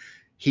Gaiman.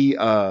 He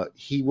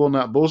will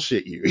not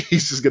bullshit you.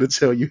 He's just going to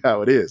tell you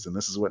how it is, and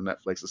this is what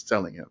Netflix is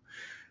telling him.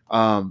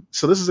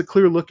 So this is a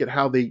clear look at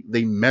how they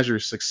measure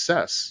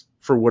success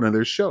for one of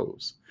their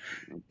shows,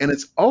 and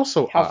it's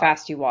also How odd.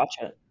 fast you watch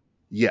it.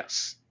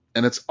 Yes,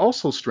 and it's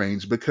also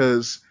strange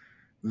because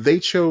they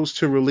chose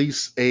to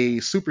release a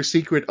super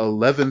secret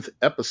 11th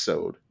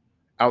episode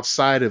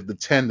outside of the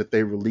 10 that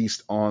they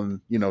released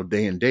on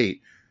day and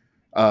date,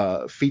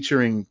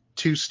 featuring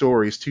two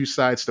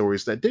side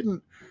stories that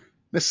didn't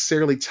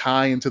necessarily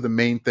tie into the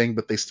main thing,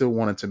 but they still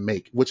wanted to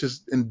make, which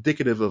is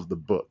indicative of the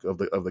book of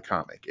the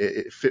comic.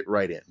 It fit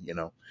right in.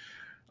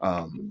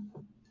 Um,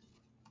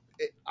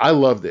 I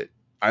loved it.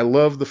 I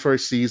loved the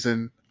first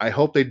season. I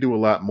hope they do a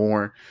lot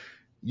more.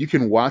 You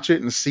can watch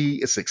it and see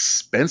it's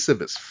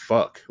expensive as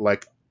fuck.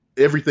 Like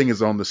everything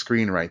is on the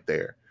screen right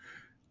there.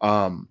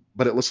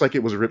 But it looks like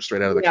it was ripped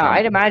straight out of the Yeah, comic.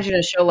 I'd imagine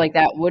a show like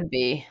that would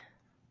be.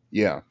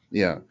 Yeah,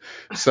 yeah.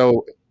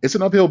 So it's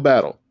an uphill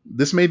battle.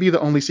 This may be the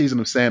only season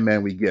of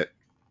Sandman we get,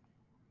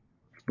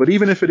 but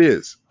even if it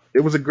is, it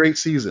was a great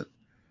season,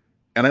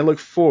 and I look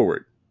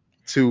forward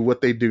to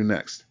what they do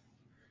next.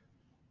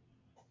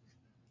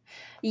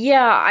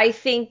 Yeah, I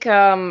think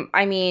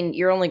I mean,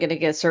 you're only going to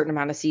get a certain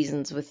amount of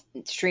seasons with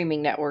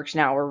streaming networks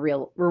now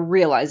we're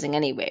realizing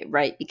anyway,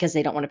 right? Because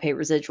they don't want to pay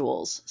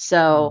residuals.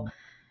 So,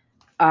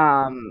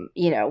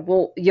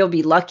 you'll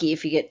be lucky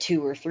if you get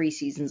 2 or 3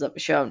 seasons of a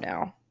show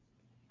now.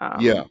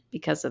 Yeah,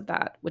 Because of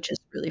that, which is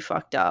really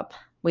fucked up.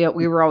 We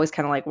were always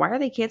kind of like, why are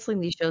they canceling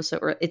these shows so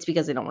early? It's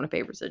because they don't want to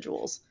pay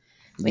residuals.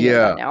 We know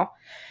that Yeah, now.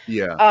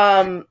 yeah,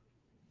 Um,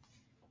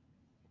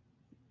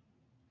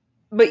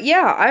 but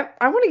yeah,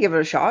 I want to give it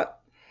a shot.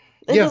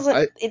 yeah.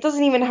 It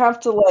doesn't even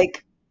have to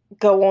like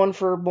go on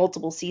for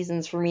multiple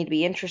seasons for me to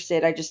be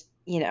interested. I just,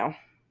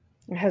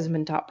 it hasn't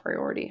been top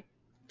priority.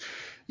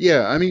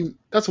 Yeah, I mean,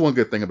 that's one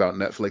good thing about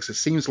Netflix. It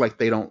seems like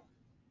they don't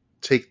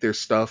take their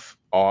stuff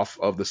off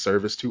of the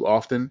service too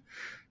often.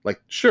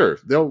 Like, sure,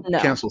 they'll No.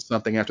 cancel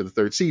something after the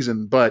third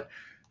season, but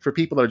for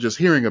people that are just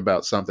hearing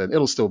about something,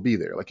 it'll still be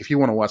there. Like, if you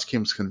want to watch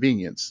Kim's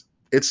Convenience,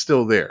 it's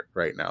still there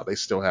right now. They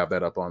still have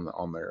that up on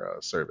their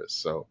service.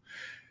 So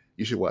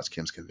you should watch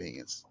Kim's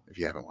Convenience if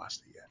you haven't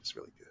watched it yet. It's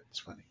really good. It's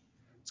funny.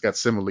 It's got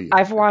Sima Lee in it.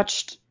 I've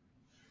watched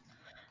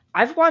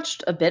I've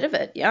watched a bit of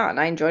it, yeah, and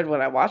I enjoyed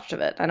what I watched of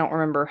it. I don't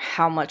remember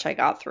how much I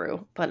got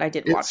through, but I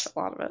did watch It's a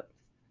lot of it,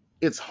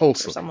 it's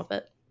or wholesome. some of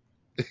it.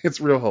 It's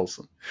real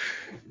wholesome.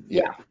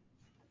 Yeah. Yeah.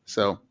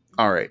 So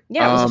all right.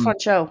 Yeah, it was a fun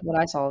show when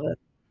I saw of it.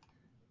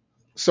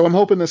 So I'm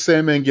hoping that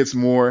Sandman gets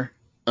more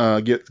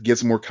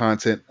gets more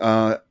content.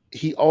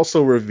 He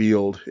also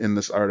revealed in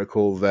this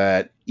article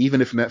that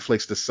even if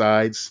Netflix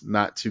decides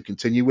not to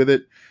continue with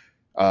it,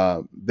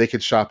 they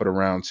could shop it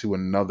around to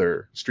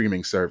another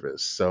streaming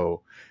service.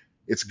 So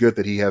it's good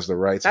that he has the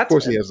rights. Of That's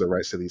course, he good. has the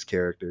rights to these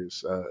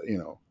characters.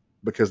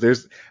 Because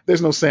there's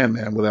no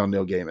Sandman without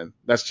Neil Gaiman.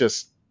 That's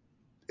just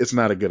it's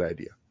not a good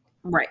idea.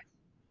 Right.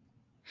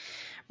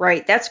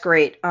 Right, that's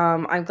great.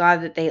 I'm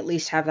glad that they at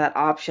least have that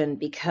option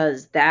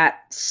because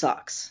that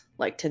sucks.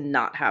 Like to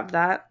not have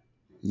that.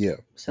 Yeah, yeah,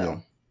 So, yeah.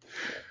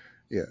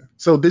 yeah.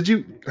 So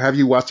have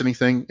you watched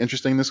anything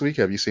interesting this week?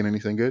 Have you seen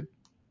anything good?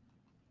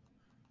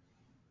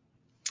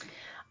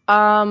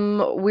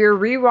 We're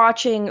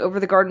rewatching Over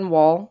the Garden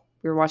Wall.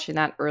 We were watching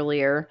that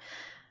earlier.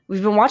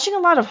 We've been watching a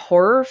lot of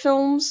horror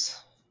films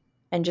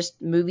and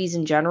just movies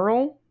in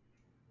general.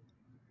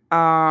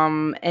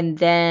 And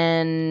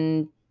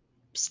then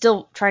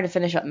still trying to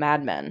finish up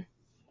Mad Men.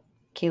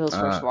 Kayla's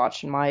first Ah.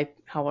 watch and my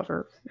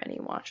however many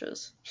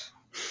watches.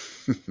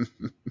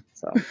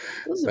 So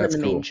those have been That's the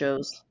main cool.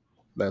 shows.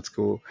 That's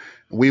cool.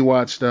 We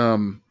watched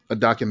a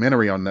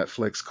documentary on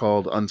Netflix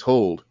called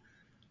Untold.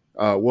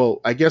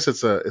 Well, I guess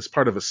it's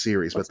part of a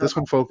series, but What's that this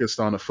one about? focused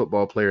on a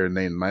football player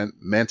named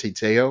Manti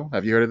Te'o.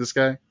 Have you heard of this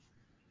guy?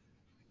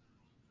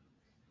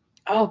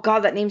 Oh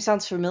god, that name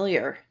sounds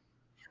familiar.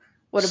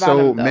 What about So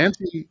him though?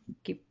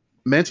 Keep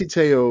Manti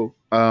Te'o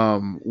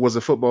was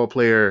a football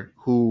player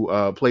who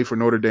played for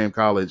Notre Dame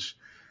College,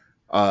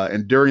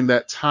 and during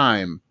that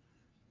time,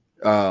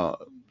 uh,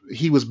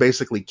 he was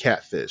basically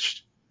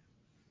catfished.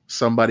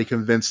 Somebody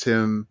convinced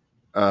him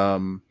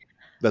um,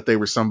 that they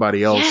were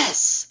somebody else,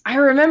 Yes, I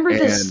remember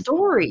this and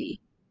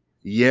story.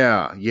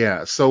 yeah,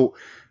 yeah. So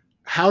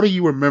how do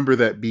you remember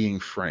that being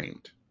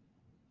framed?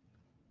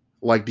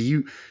 Like,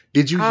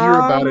 did you hear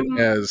about it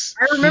as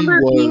I he remember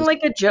it being was?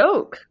 like a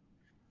joke.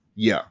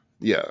 Yeah,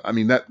 yeah. I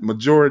mean, that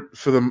majority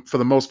for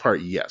the most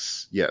part,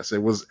 yes, yes.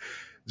 It was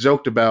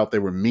joked about.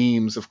 There were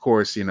memes, of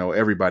course.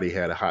 Everybody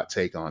had a hot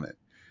take on it.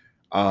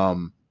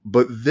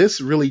 But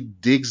this really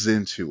digs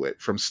into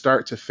it from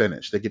start to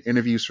finish. They get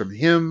interviews from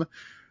him,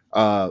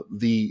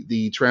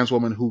 the trans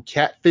woman who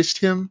catfished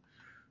him,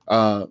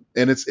 and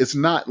it's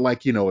not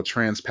like a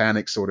trans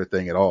panic sort of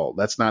thing at all.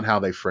 That's not how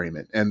they frame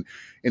it. And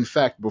in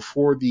fact,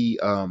 before the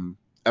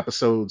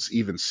episodes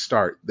even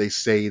start, they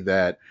say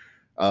that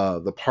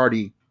the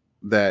party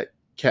that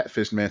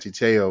catfished Manti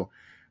Te'o,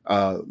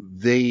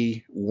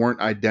 they weren't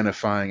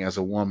identifying as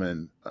a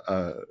woman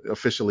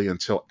officially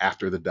until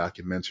after the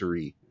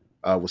documentary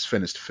was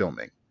finished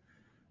filming.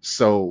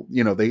 So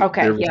they're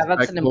Okay, yeah,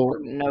 that's an respectful.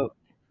 important note.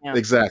 Yeah.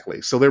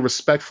 Exactly. So they're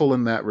respectful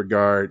in that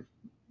regard.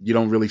 You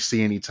don't really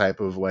see any type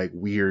of like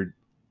weird,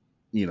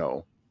 you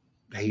know,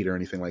 hate or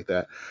anything like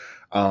that,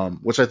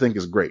 which I think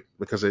is great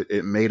because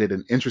it made it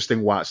an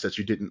interesting watch that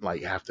you didn't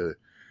like have to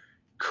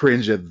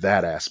cringe at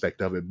that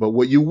aspect of it. But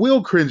what you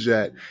will cringe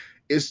at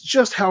is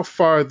just how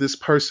far this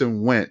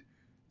person went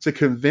to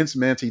convince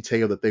Manti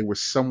Te'o that they were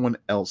someone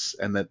else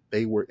and that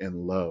they were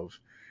in love,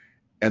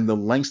 and the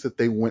lengths that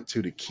they went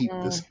to keep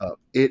Mm, this up.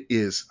 It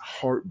is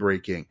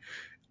heartbreaking,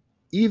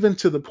 even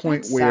to the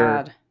point that's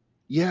where, sad.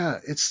 yeah,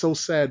 it's so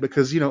sad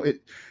because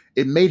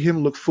it made him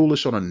look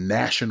foolish on a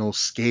national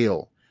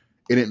scale,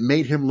 and it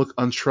made him look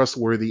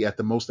untrustworthy at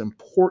the most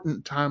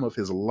important time of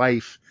his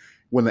life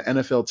when the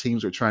NFL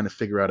teams were trying to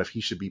figure out if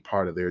he should be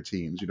part of their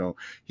teams.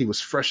 He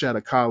was fresh out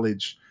of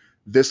college.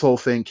 This whole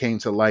thing came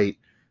to light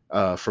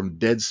from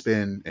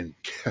Deadspin, and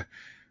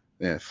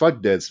yeah, fuck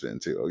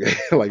Deadspin too. Okay,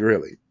 like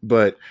really,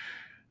 but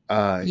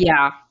uh,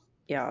 Yeah.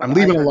 Yeah, I'm I've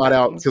leaving a heard lot bad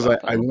out things because about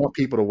I them. want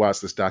people to watch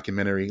this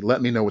documentary.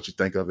 Let me know what you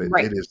think of it.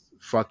 Right. It is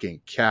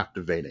fucking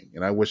captivating,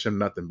 and I wish him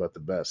nothing but the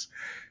best.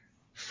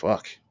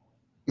 Fuck.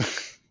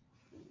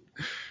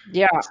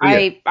 Yeah, So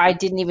yeah, I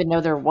didn't even know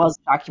there was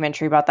a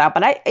documentary about that,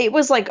 but it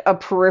was like a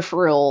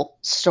peripheral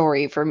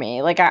story for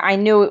me. Like I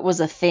knew it was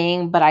a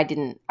thing, but I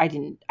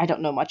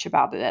don't know much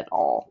about it at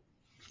all.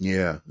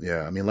 yeah,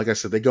 yeah. I mean, like I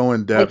said, they go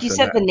in Like you depth, and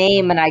said the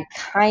name and I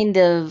kind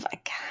of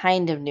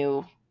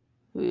knew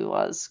who he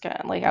was. Kind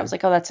of like I Yeah. was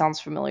like, oh, that sounds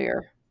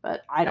familiar,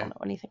 but I don't Yeah.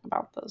 know anything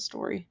about the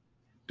story.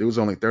 Dude was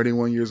only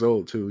 31 years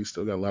old too. He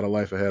still got a lot of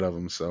life ahead of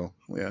him. So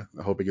yeah,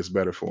 I hope it gets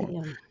better for him.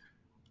 Damn.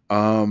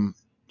 Um,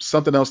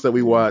 Something else that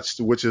we Yeah. watched,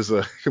 which is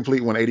a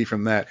complete 180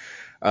 from that,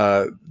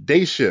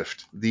 Day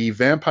Shift, the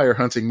vampire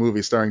hunting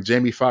movie starring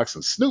Jamie Foxx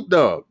and Snoop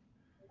Dogg.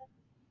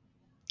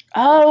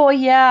 Oh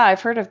yeah,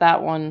 I've heard of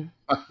that one.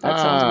 That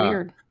sounds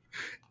weird.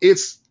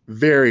 It's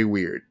very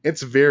weird.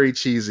 It's very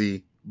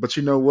cheesy, but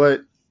you know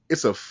what?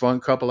 It's a fun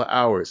couple of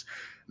hours.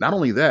 Not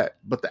only that,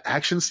 but the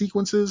action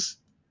sequences,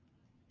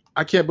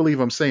 I can't believe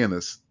I'm saying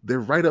this. They're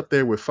right up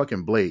there with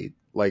fucking Blade.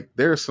 Like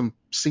there are some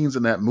scenes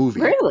in that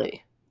movie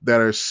Really?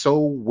 that are so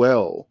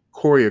well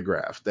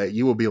choreographed that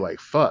you will be like,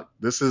 "Fuck,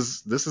 this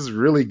is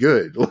really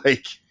good."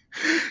 Like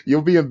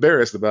you'll be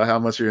embarrassed about how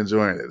much you're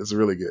enjoying it. It's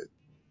really good.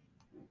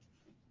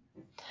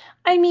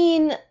 I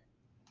mean,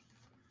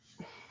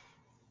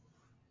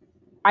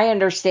 I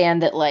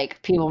understand that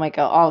like people might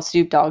go, "Oh,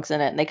 Snoop Dogg's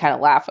in it," and they kind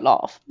of laugh it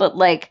off. But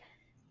like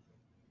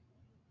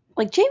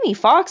Jamie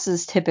Foxx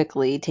is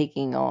typically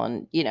taking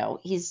on,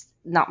 he's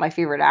not my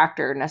favorite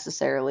actor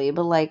necessarily,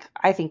 but like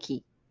I think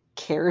he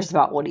cares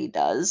about what he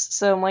does.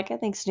 So I'm like, I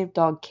think Snoop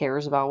Dogg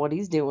cares about what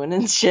he's doing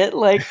and shit.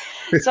 Like,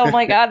 so I'm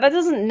like, that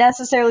doesn't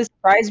necessarily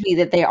surprise me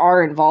that they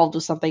are involved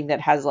with something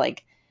that has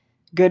like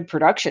good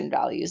production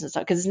values and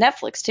stuff because it's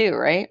Netflix too,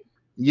 right?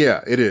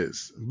 Yeah, it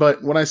is.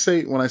 But when I say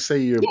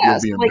you'll Yeah.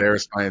 be So like,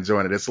 embarrassed by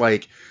enjoying it, it's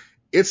like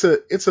it's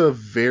a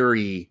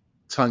very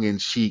tongue in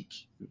cheek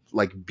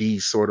like B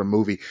sort of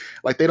movie.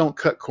 Like they don't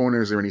cut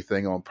corners or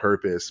anything on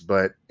purpose,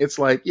 but it's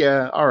like,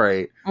 yeah, all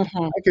right.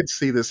 mhm, I could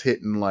see this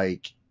hitting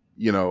like,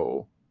 you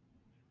know,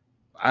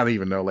 I don't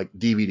even know, like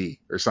DVD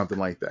or something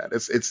like that.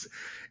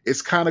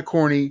 It's kind of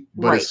corny,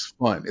 but right. it's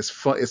fun. It's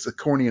fun. It's a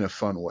corny in a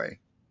fun way.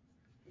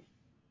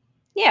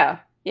 Yeah,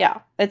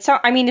 yeah.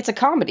 I mean, it's a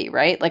comedy,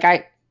 right? Like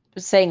I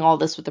was saying all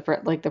this with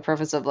like the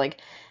preface of like,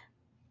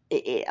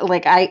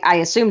 like I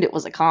assumed it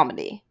was a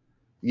comedy.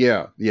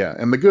 Yeah, yeah.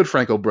 And the good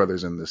Franco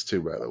brothers in this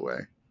too, by the way.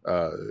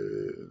 Uh,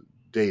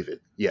 David,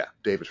 yeah,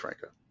 David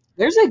Franco.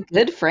 There's a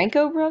good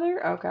Franco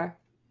brother. Okay,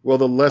 Well,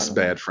 the I less didn't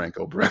know. bad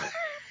Franco brother.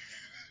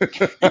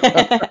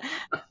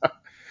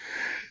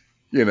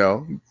 You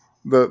know,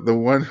 the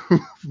one who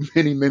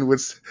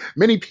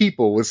many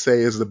people would say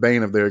is the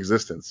bane of their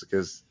existence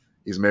because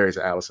he's married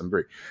to Allison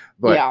Brie.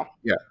 But Yeah,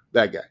 yeah,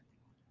 that guy,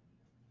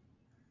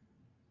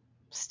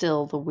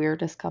 still the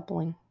weirdest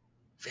coupling.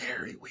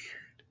 very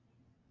weird.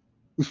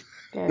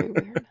 Very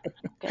weird. I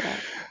don't get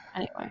it.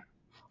 Anyway,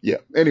 Yeah.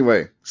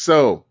 Anyway,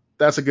 so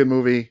that's a good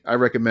movie. I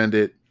recommend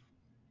it.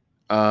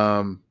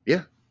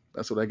 Yeah,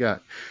 that's what I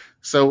got.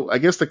 So I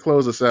guess to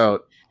close us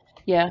out,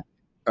 yeah.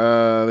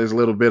 there's a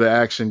little bit of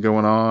action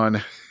going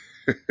on.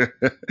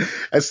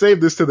 I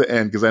saved this to the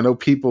end because I know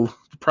people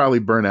probably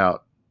burn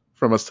out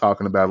from us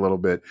talking about it a little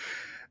bit.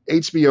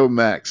 HBO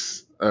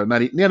Max,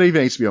 not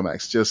even HBO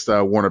Max, just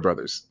Warner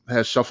Brothers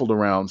has shuffled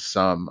around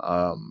some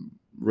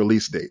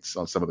release dates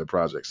on some of their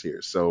projects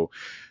here. So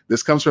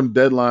this comes from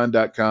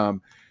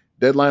Deadline.com.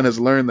 Deadline has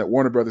learned that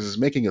Warner Brothers is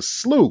making a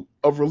slew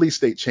of release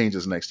date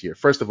changes next year.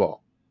 First of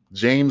all,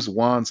 James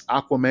Wan's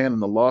Aquaman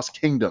and the Lost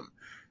Kingdom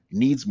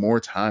needs more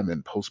time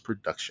in post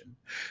production.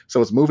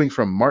 So it's moving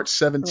from March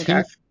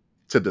Okay, 17th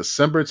to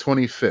December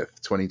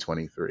 25th,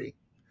 2023.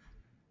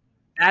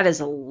 that is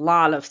a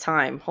lot of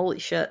time. Holy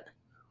shit.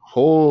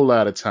 Whole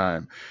lot of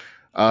time.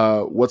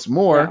 What's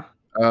Yeah. more,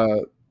 uh,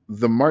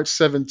 the March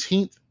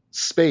 17th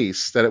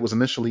space that it was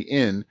initially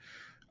in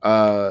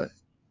uh,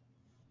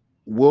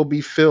 will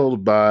be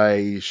filled by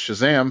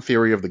Shazam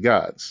Theory of the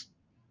Gods.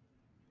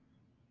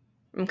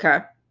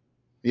 Okay.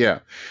 Yeah.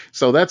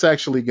 So that's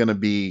actually going to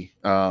be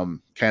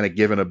kind of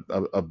given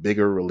a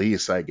bigger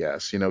release, I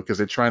guess, because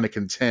they're trying to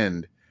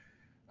contend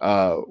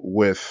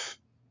with,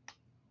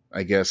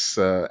 I guess,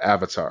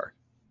 Avatar.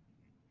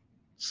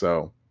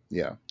 So,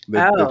 yeah,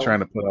 they're Oh, trying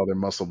to put all their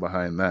muscle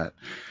behind that.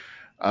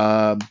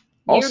 Um,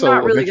 you're Also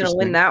not of really gonna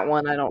win interesting, that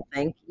one, I don't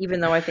think. Even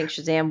though I think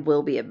Shazam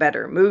will be a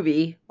better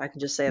movie, I can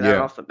just say that yeah,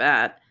 off the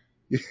bat.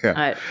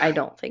 yeah. I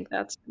don't think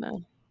that's gonna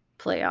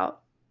play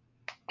out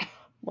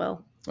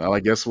well. Well, I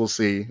guess we'll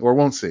see, or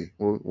won't see.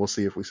 We'll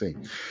see if we see.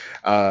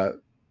 Uh,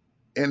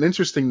 an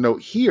interesting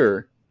note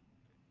here: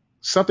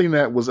 something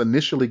that was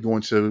initially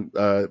going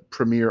to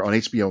premiere on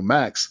HBO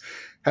Max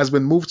has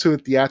been moved to a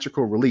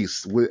theatrical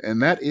release,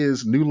 and that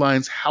is New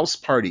Line's House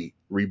Party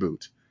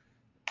reboot,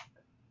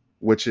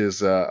 which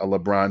is a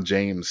LeBron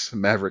James,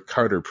 Maverick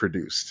Carter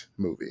produced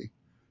movie.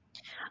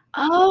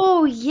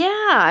 Oh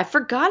yeah, I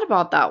forgot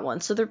about that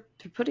one. So they're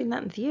putting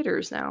that in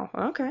theaters now.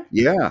 Okay.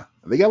 Yeah,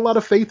 they got a lot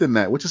of faith in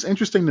that, which is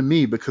interesting to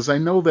me because I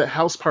know that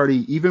House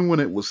Party, even when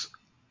it was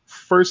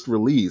first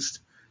released,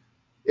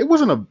 it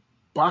wasn't a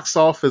box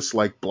office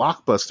like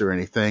blockbuster or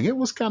anything. It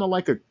was kind of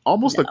like a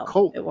almost a No,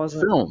 cult it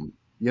wasn't. film,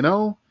 you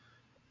know?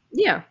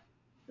 Yeah.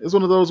 It was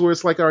one of those where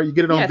it's like, all right, you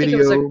get it Yeah, on I think it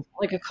was a video.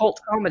 like a cult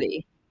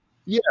comedy.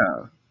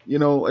 Yeah,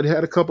 it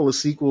had a couple of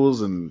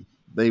sequels and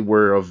they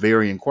were of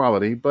varying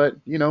quality, but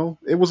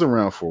it was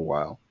around for a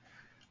while.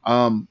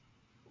 Um,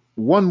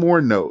 One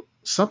more note.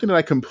 something that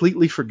I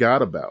completely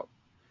forgot about,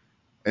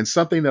 and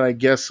something that I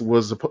guess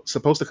was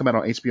supposed to come out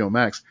on HBO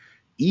Max.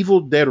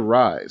 Evil Dead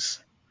Rise,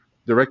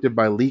 directed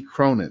by Lee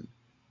Cronin,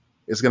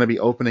 is going to be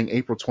opening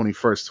April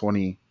 21st,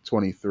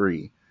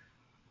 2023.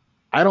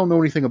 I don't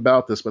know anything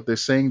about this, but they're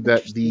saying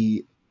that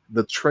Interesting.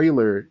 the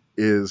trailer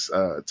is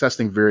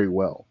testing very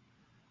well.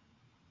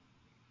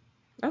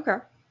 Okay.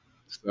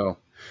 So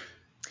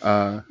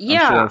I'm sure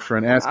Yeah. our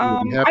friend Ashley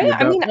will be happy I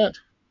about mean, that.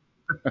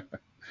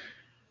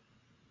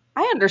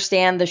 I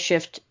understand the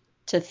shift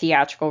to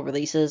theatrical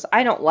releases.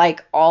 I don't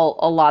like a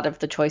lot of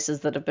the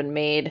choices that have been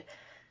made.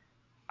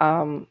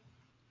 Um,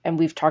 and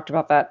we've talked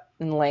about that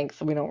in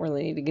length. We don't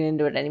really need to get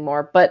into it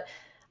anymore. But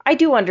I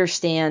do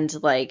understand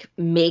like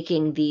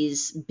making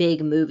these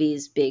big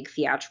movies, big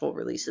theatrical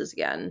releases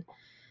again.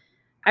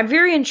 I'm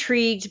very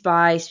intrigued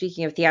by,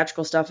 speaking of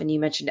theatrical stuff, and you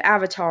mentioned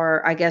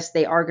Avatar. I guess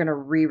they are going to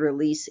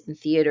re-release in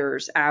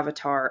theaters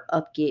Avatar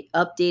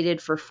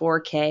updated for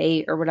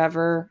 4K or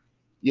whatever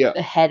Yeah.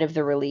 ahead of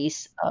the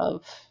release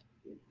of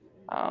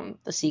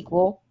the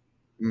sequel.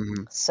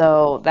 Hmm.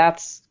 So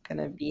that's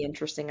gonna be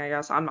interesting, I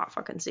guess. I'm not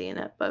fucking seeing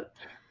it, but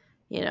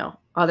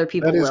other That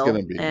people is going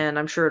to will, be. and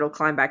I'm sure it'll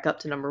climb back up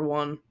to number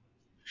one.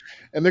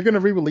 And they're going to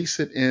re-release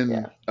it in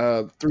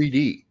Yeah.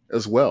 3D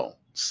as well.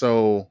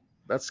 So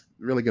that's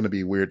really going to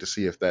be weird to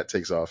see if that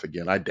takes off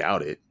again. I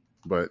doubt it,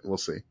 but we'll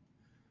see.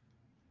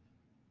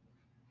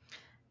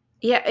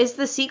 Yeah, is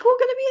the sequel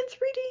gonna be in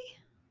 3D?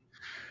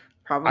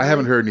 I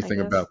haven't Probably, heard I anything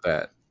guess. about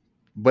that,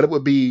 but it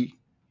would be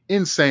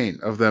insane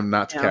of them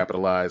not to Yeah.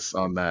 capitalize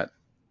on that,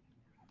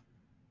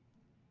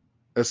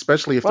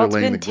 especially if Well, they're it's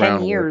laying the been 10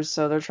 groundwork. years,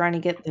 so they're trying to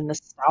get the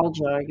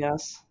nostalgia, I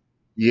guess.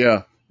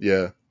 Yeah,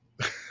 yeah.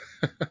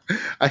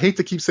 I hate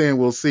to keep saying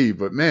we'll see,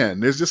 but man,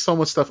 there's just so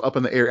much stuff up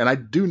in the air, and I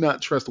do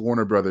not trust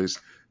Warner Brothers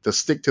to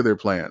stick to their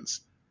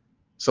plans.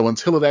 So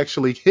until it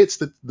actually hits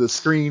the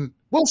screen,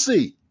 we'll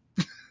see.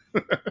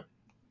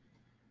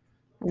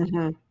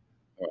 Hmm.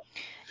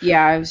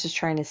 Yeah, I was just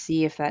trying to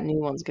see if that new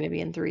one's gonna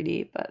be in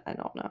 3D, but I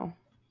don't know.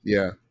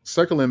 Yeah.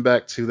 Circling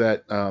back to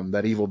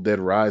that Evil Dead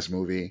Rise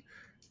movie,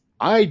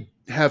 I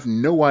have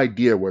no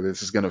idea whether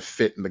this is going to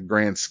fit in the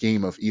grand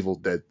scheme of Evil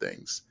Dead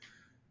things.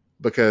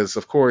 Because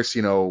of course,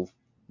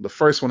 the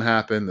first one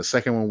happened, the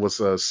second one was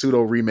a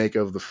pseudo remake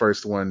of the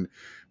first one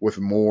with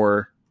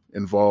more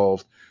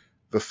involved.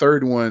 The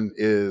third one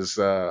is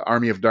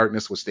Army of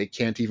Darkness, which they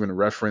can't even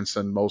reference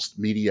in most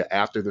media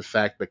after the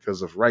fact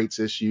because of rights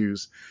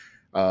issues.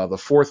 The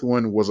fourth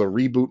one was a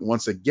reboot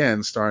once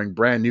again, starring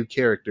brand new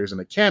characters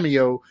and a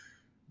cameo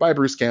by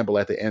Bruce Campbell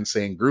at the end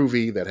saying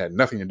groovy that had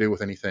nothing to do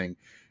with anything.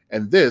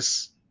 And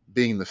this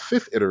being the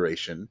fifth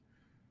iteration,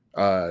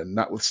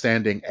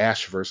 notwithstanding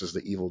Ash versus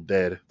the Evil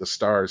Dead, the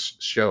Stars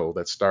show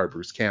that starred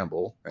Bruce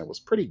Campbell and was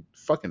pretty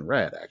fucking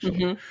rad,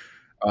 actually.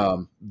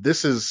 Hmm.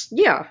 This is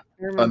Yeah,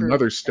 I remember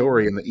another seeing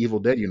story that. in the Evil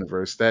Dead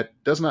universe that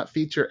does not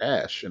feature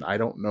Ash, and I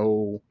don't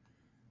know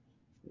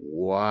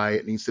why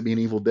it needs to be an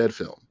Evil Dead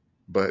film,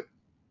 but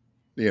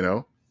you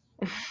know,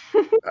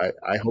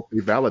 I hope they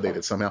validate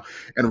it somehow.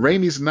 And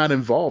Raimi's not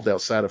involved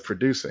outside of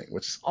producing,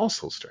 which is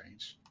also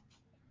strange.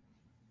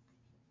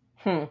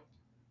 Hmm.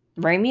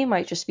 Raimi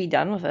might just be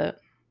done with it.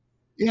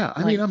 Yeah, I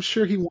mean, Like, I'm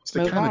sure he wants to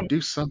move kind of on.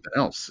 do something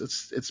else.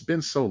 It's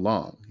been so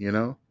long.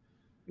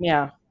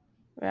 Yeah,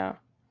 yeah.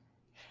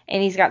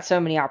 And he's got so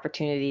many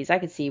opportunities. I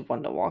could see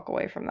one to walk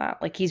away from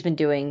that. Like he's been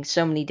doing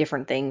so many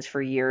different things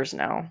for years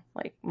now.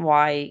 Like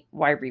why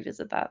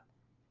revisit that?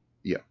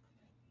 Yeah.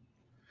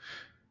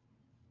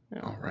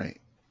 No. All right.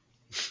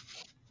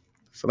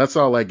 So that's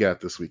all I got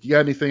this week. You got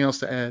anything else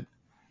to add?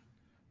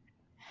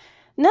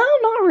 No,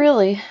 not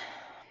really.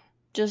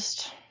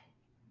 Just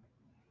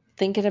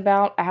thinking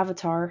about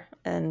Avatar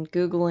and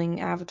Googling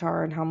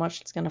Avatar and how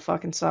much it's gonna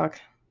fucking suck.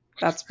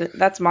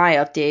 That's my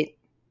update.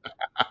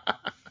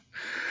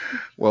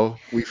 Well,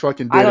 we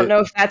fucking I did don't it. know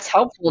if that's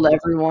helpful to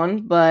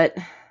everyone, but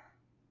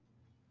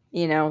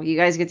you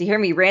guys get to hear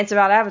me rant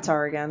about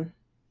Avatar again.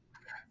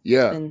 It's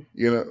Yeah. been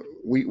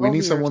We 12 need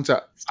years. someone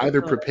to Still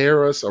either doing it.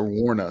 prepare us or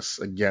warn us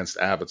against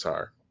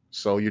Avatar.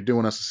 So you're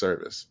doing us a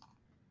service.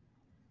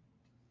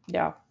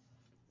 Yeah.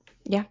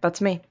 Yeah,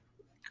 that's me.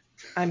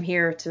 I'm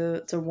here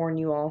to warn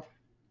you all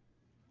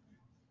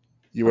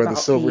You are the about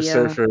Silver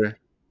Surfer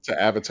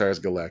to Avatar's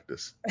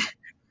Galactus.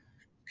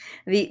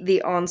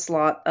 the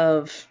onslaught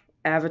of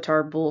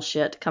Avatar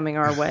bullshit coming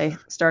our way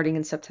starting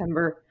in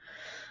September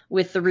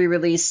with the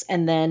re-release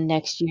and then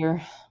next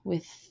year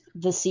with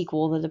the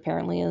sequel that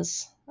apparently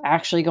is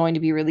actually going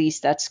to be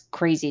released. That's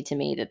crazy to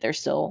me that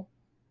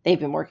they've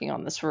been working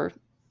on this for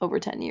over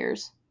 10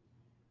 years.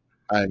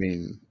 I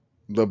mean,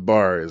 the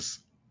bar is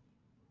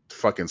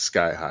fucking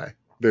sky high.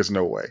 There's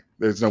no way.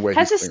 There's no way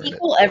he's Has a clearing it.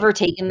 sequel ever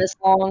taken this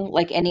long,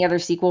 like any other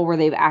sequel where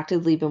they've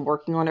actively been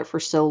working on it for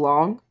so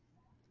long?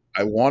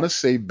 I want to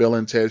say Bill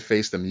and Ted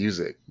Face the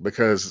Music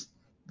because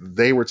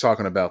they were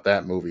talking about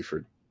that movie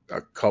for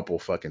a couple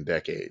fucking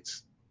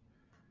decades.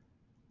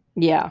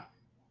 Yeah.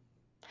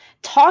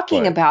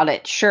 Talking But about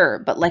it, sure,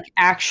 but like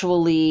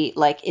actually,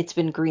 like it's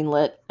been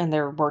greenlit and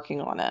they're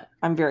working on it.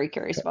 I'm very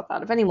curious about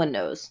that. If anyone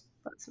knows,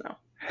 let us know.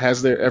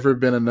 Has there ever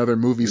been another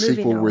movie Movie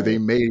sequel where they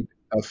knowledge. made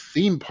a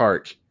theme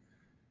park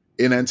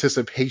in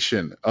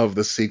anticipation of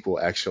the sequel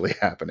actually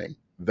happening?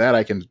 That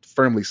I can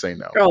firmly say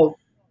no. Oh,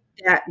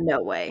 that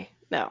no way.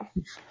 No,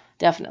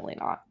 definitely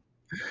not.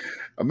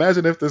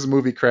 Imagine if this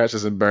movie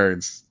crashes and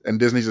burns and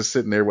Disney's just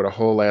sitting there with a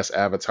whole ass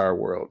Avatar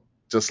world.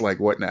 Just like,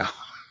 what now?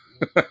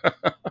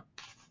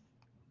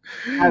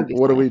 That would be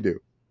What do funny. we do?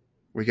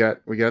 We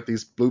got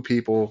these blue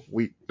people.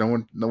 We no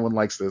one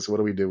likes this. What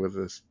do we do with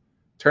this?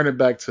 Turn it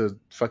back to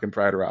fucking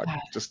Pride Rock.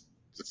 Just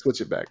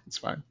switch it back. It's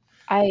fine.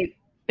 I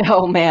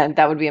oh man,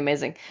 that would be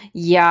amazing.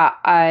 Yeah,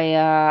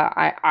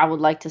 I would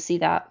like to see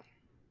that.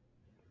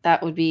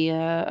 That would be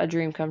a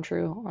dream come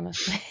true,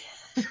 honestly.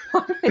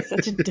 Why am I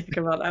such a dick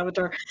about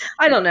Avatar?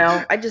 I don't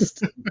know. It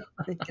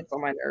gets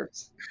on my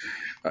nerves.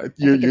 I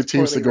Your think your it's team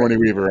poorly Sigourney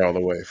written. Weaver all the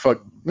way.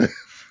 Fuck,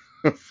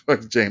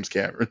 fuck James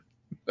Cameron.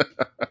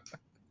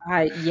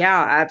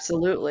 Yeah,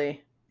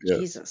 absolutely. Yes.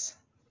 Jesus.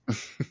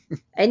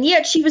 And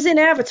yet she was in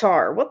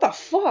Avatar. What the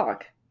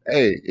fuck?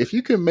 Hey, if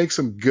you can make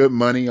some good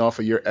money off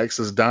of your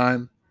ex's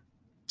dime,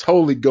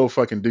 totally go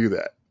fucking do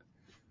that.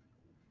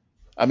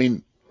 I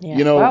mean, you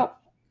Yeah. know, Well,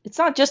 it's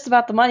not just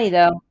about the money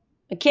though.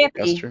 It can't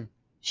that's be. true.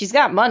 She's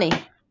got money.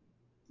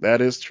 That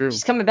is true.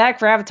 She's coming back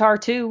for Avatar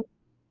 2,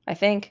 I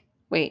think.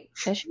 Wait,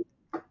 is she?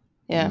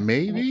 Yeah, I think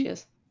she Maybe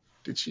is.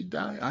 did she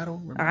die? I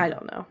don't I remember.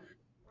 don't know.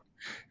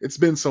 It's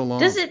been so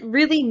Does long. it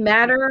really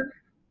matter?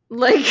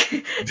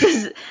 Like,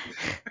 does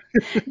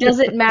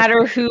it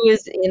matter who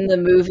is in the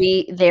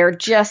movie? They're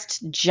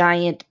just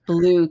giant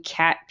blue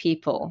cat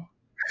people.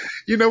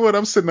 You know what?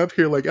 I'm sitting up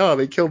here like, oh,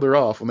 they killed her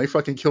off when they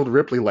fucking killed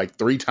Ripley like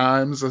 3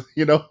 times.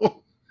 You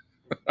know?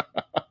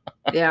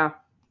 Yeah.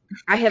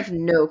 I have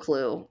no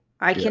clue.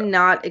 I Yeah.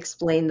 cannot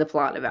explain the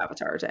plot of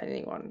Avatar to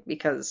anyone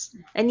because,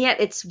 and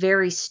yet it's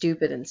very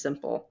stupid and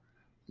simple.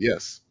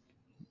 Yes.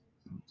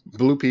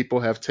 Blue people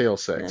have tail Eh.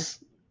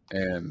 sex,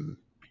 and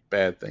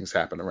bad things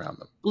happen around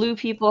them. Blue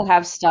people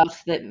have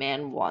stuff that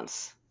man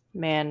wants.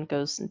 Man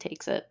goes and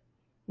takes it.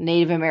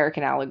 Native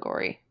American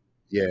allegory,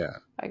 Yeah.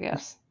 I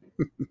guess.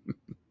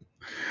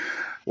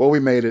 Well, we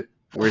made it.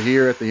 We're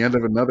here at the end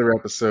of another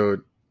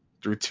episode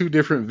through 2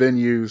 different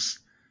venues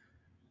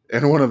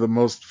and one of the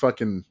most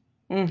fucking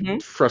Hmm.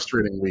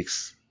 frustrating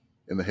weeks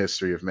in the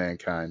history of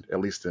mankind, at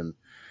least in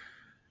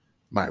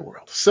my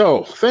world.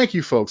 So, thank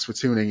you folks for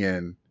tuning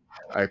in.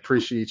 I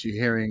appreciate you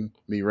hearing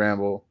me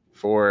ramble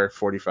for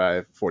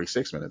 45,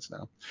 46 minutes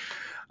now.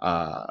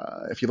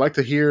 If you'd like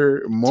to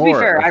hear To be more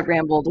fair, I of,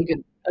 rambled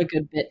a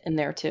good bit in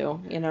there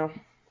too, you know.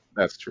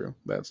 that's true,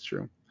 that's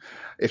true.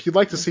 If you'd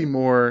like to see Hmm.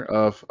 more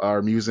of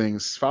our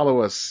musings,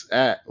 follow us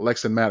at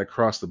Lex and Matt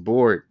across the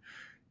board,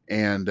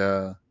 and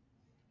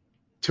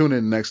tune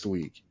in next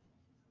week.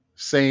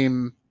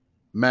 Same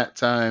Matt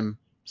time,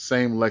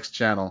 same Lex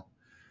channel.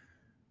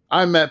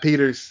 I'm Matt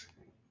Peters.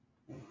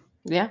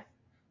 Yeah,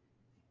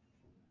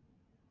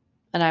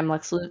 and I'm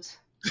Lex Lutz.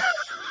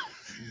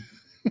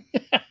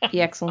 Be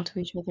excellent to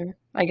each other.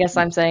 I guess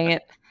I'm saying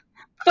it.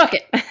 Fuck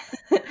it.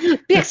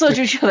 Be excellent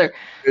to each other.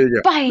 There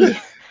you Bye.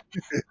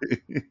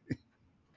 go.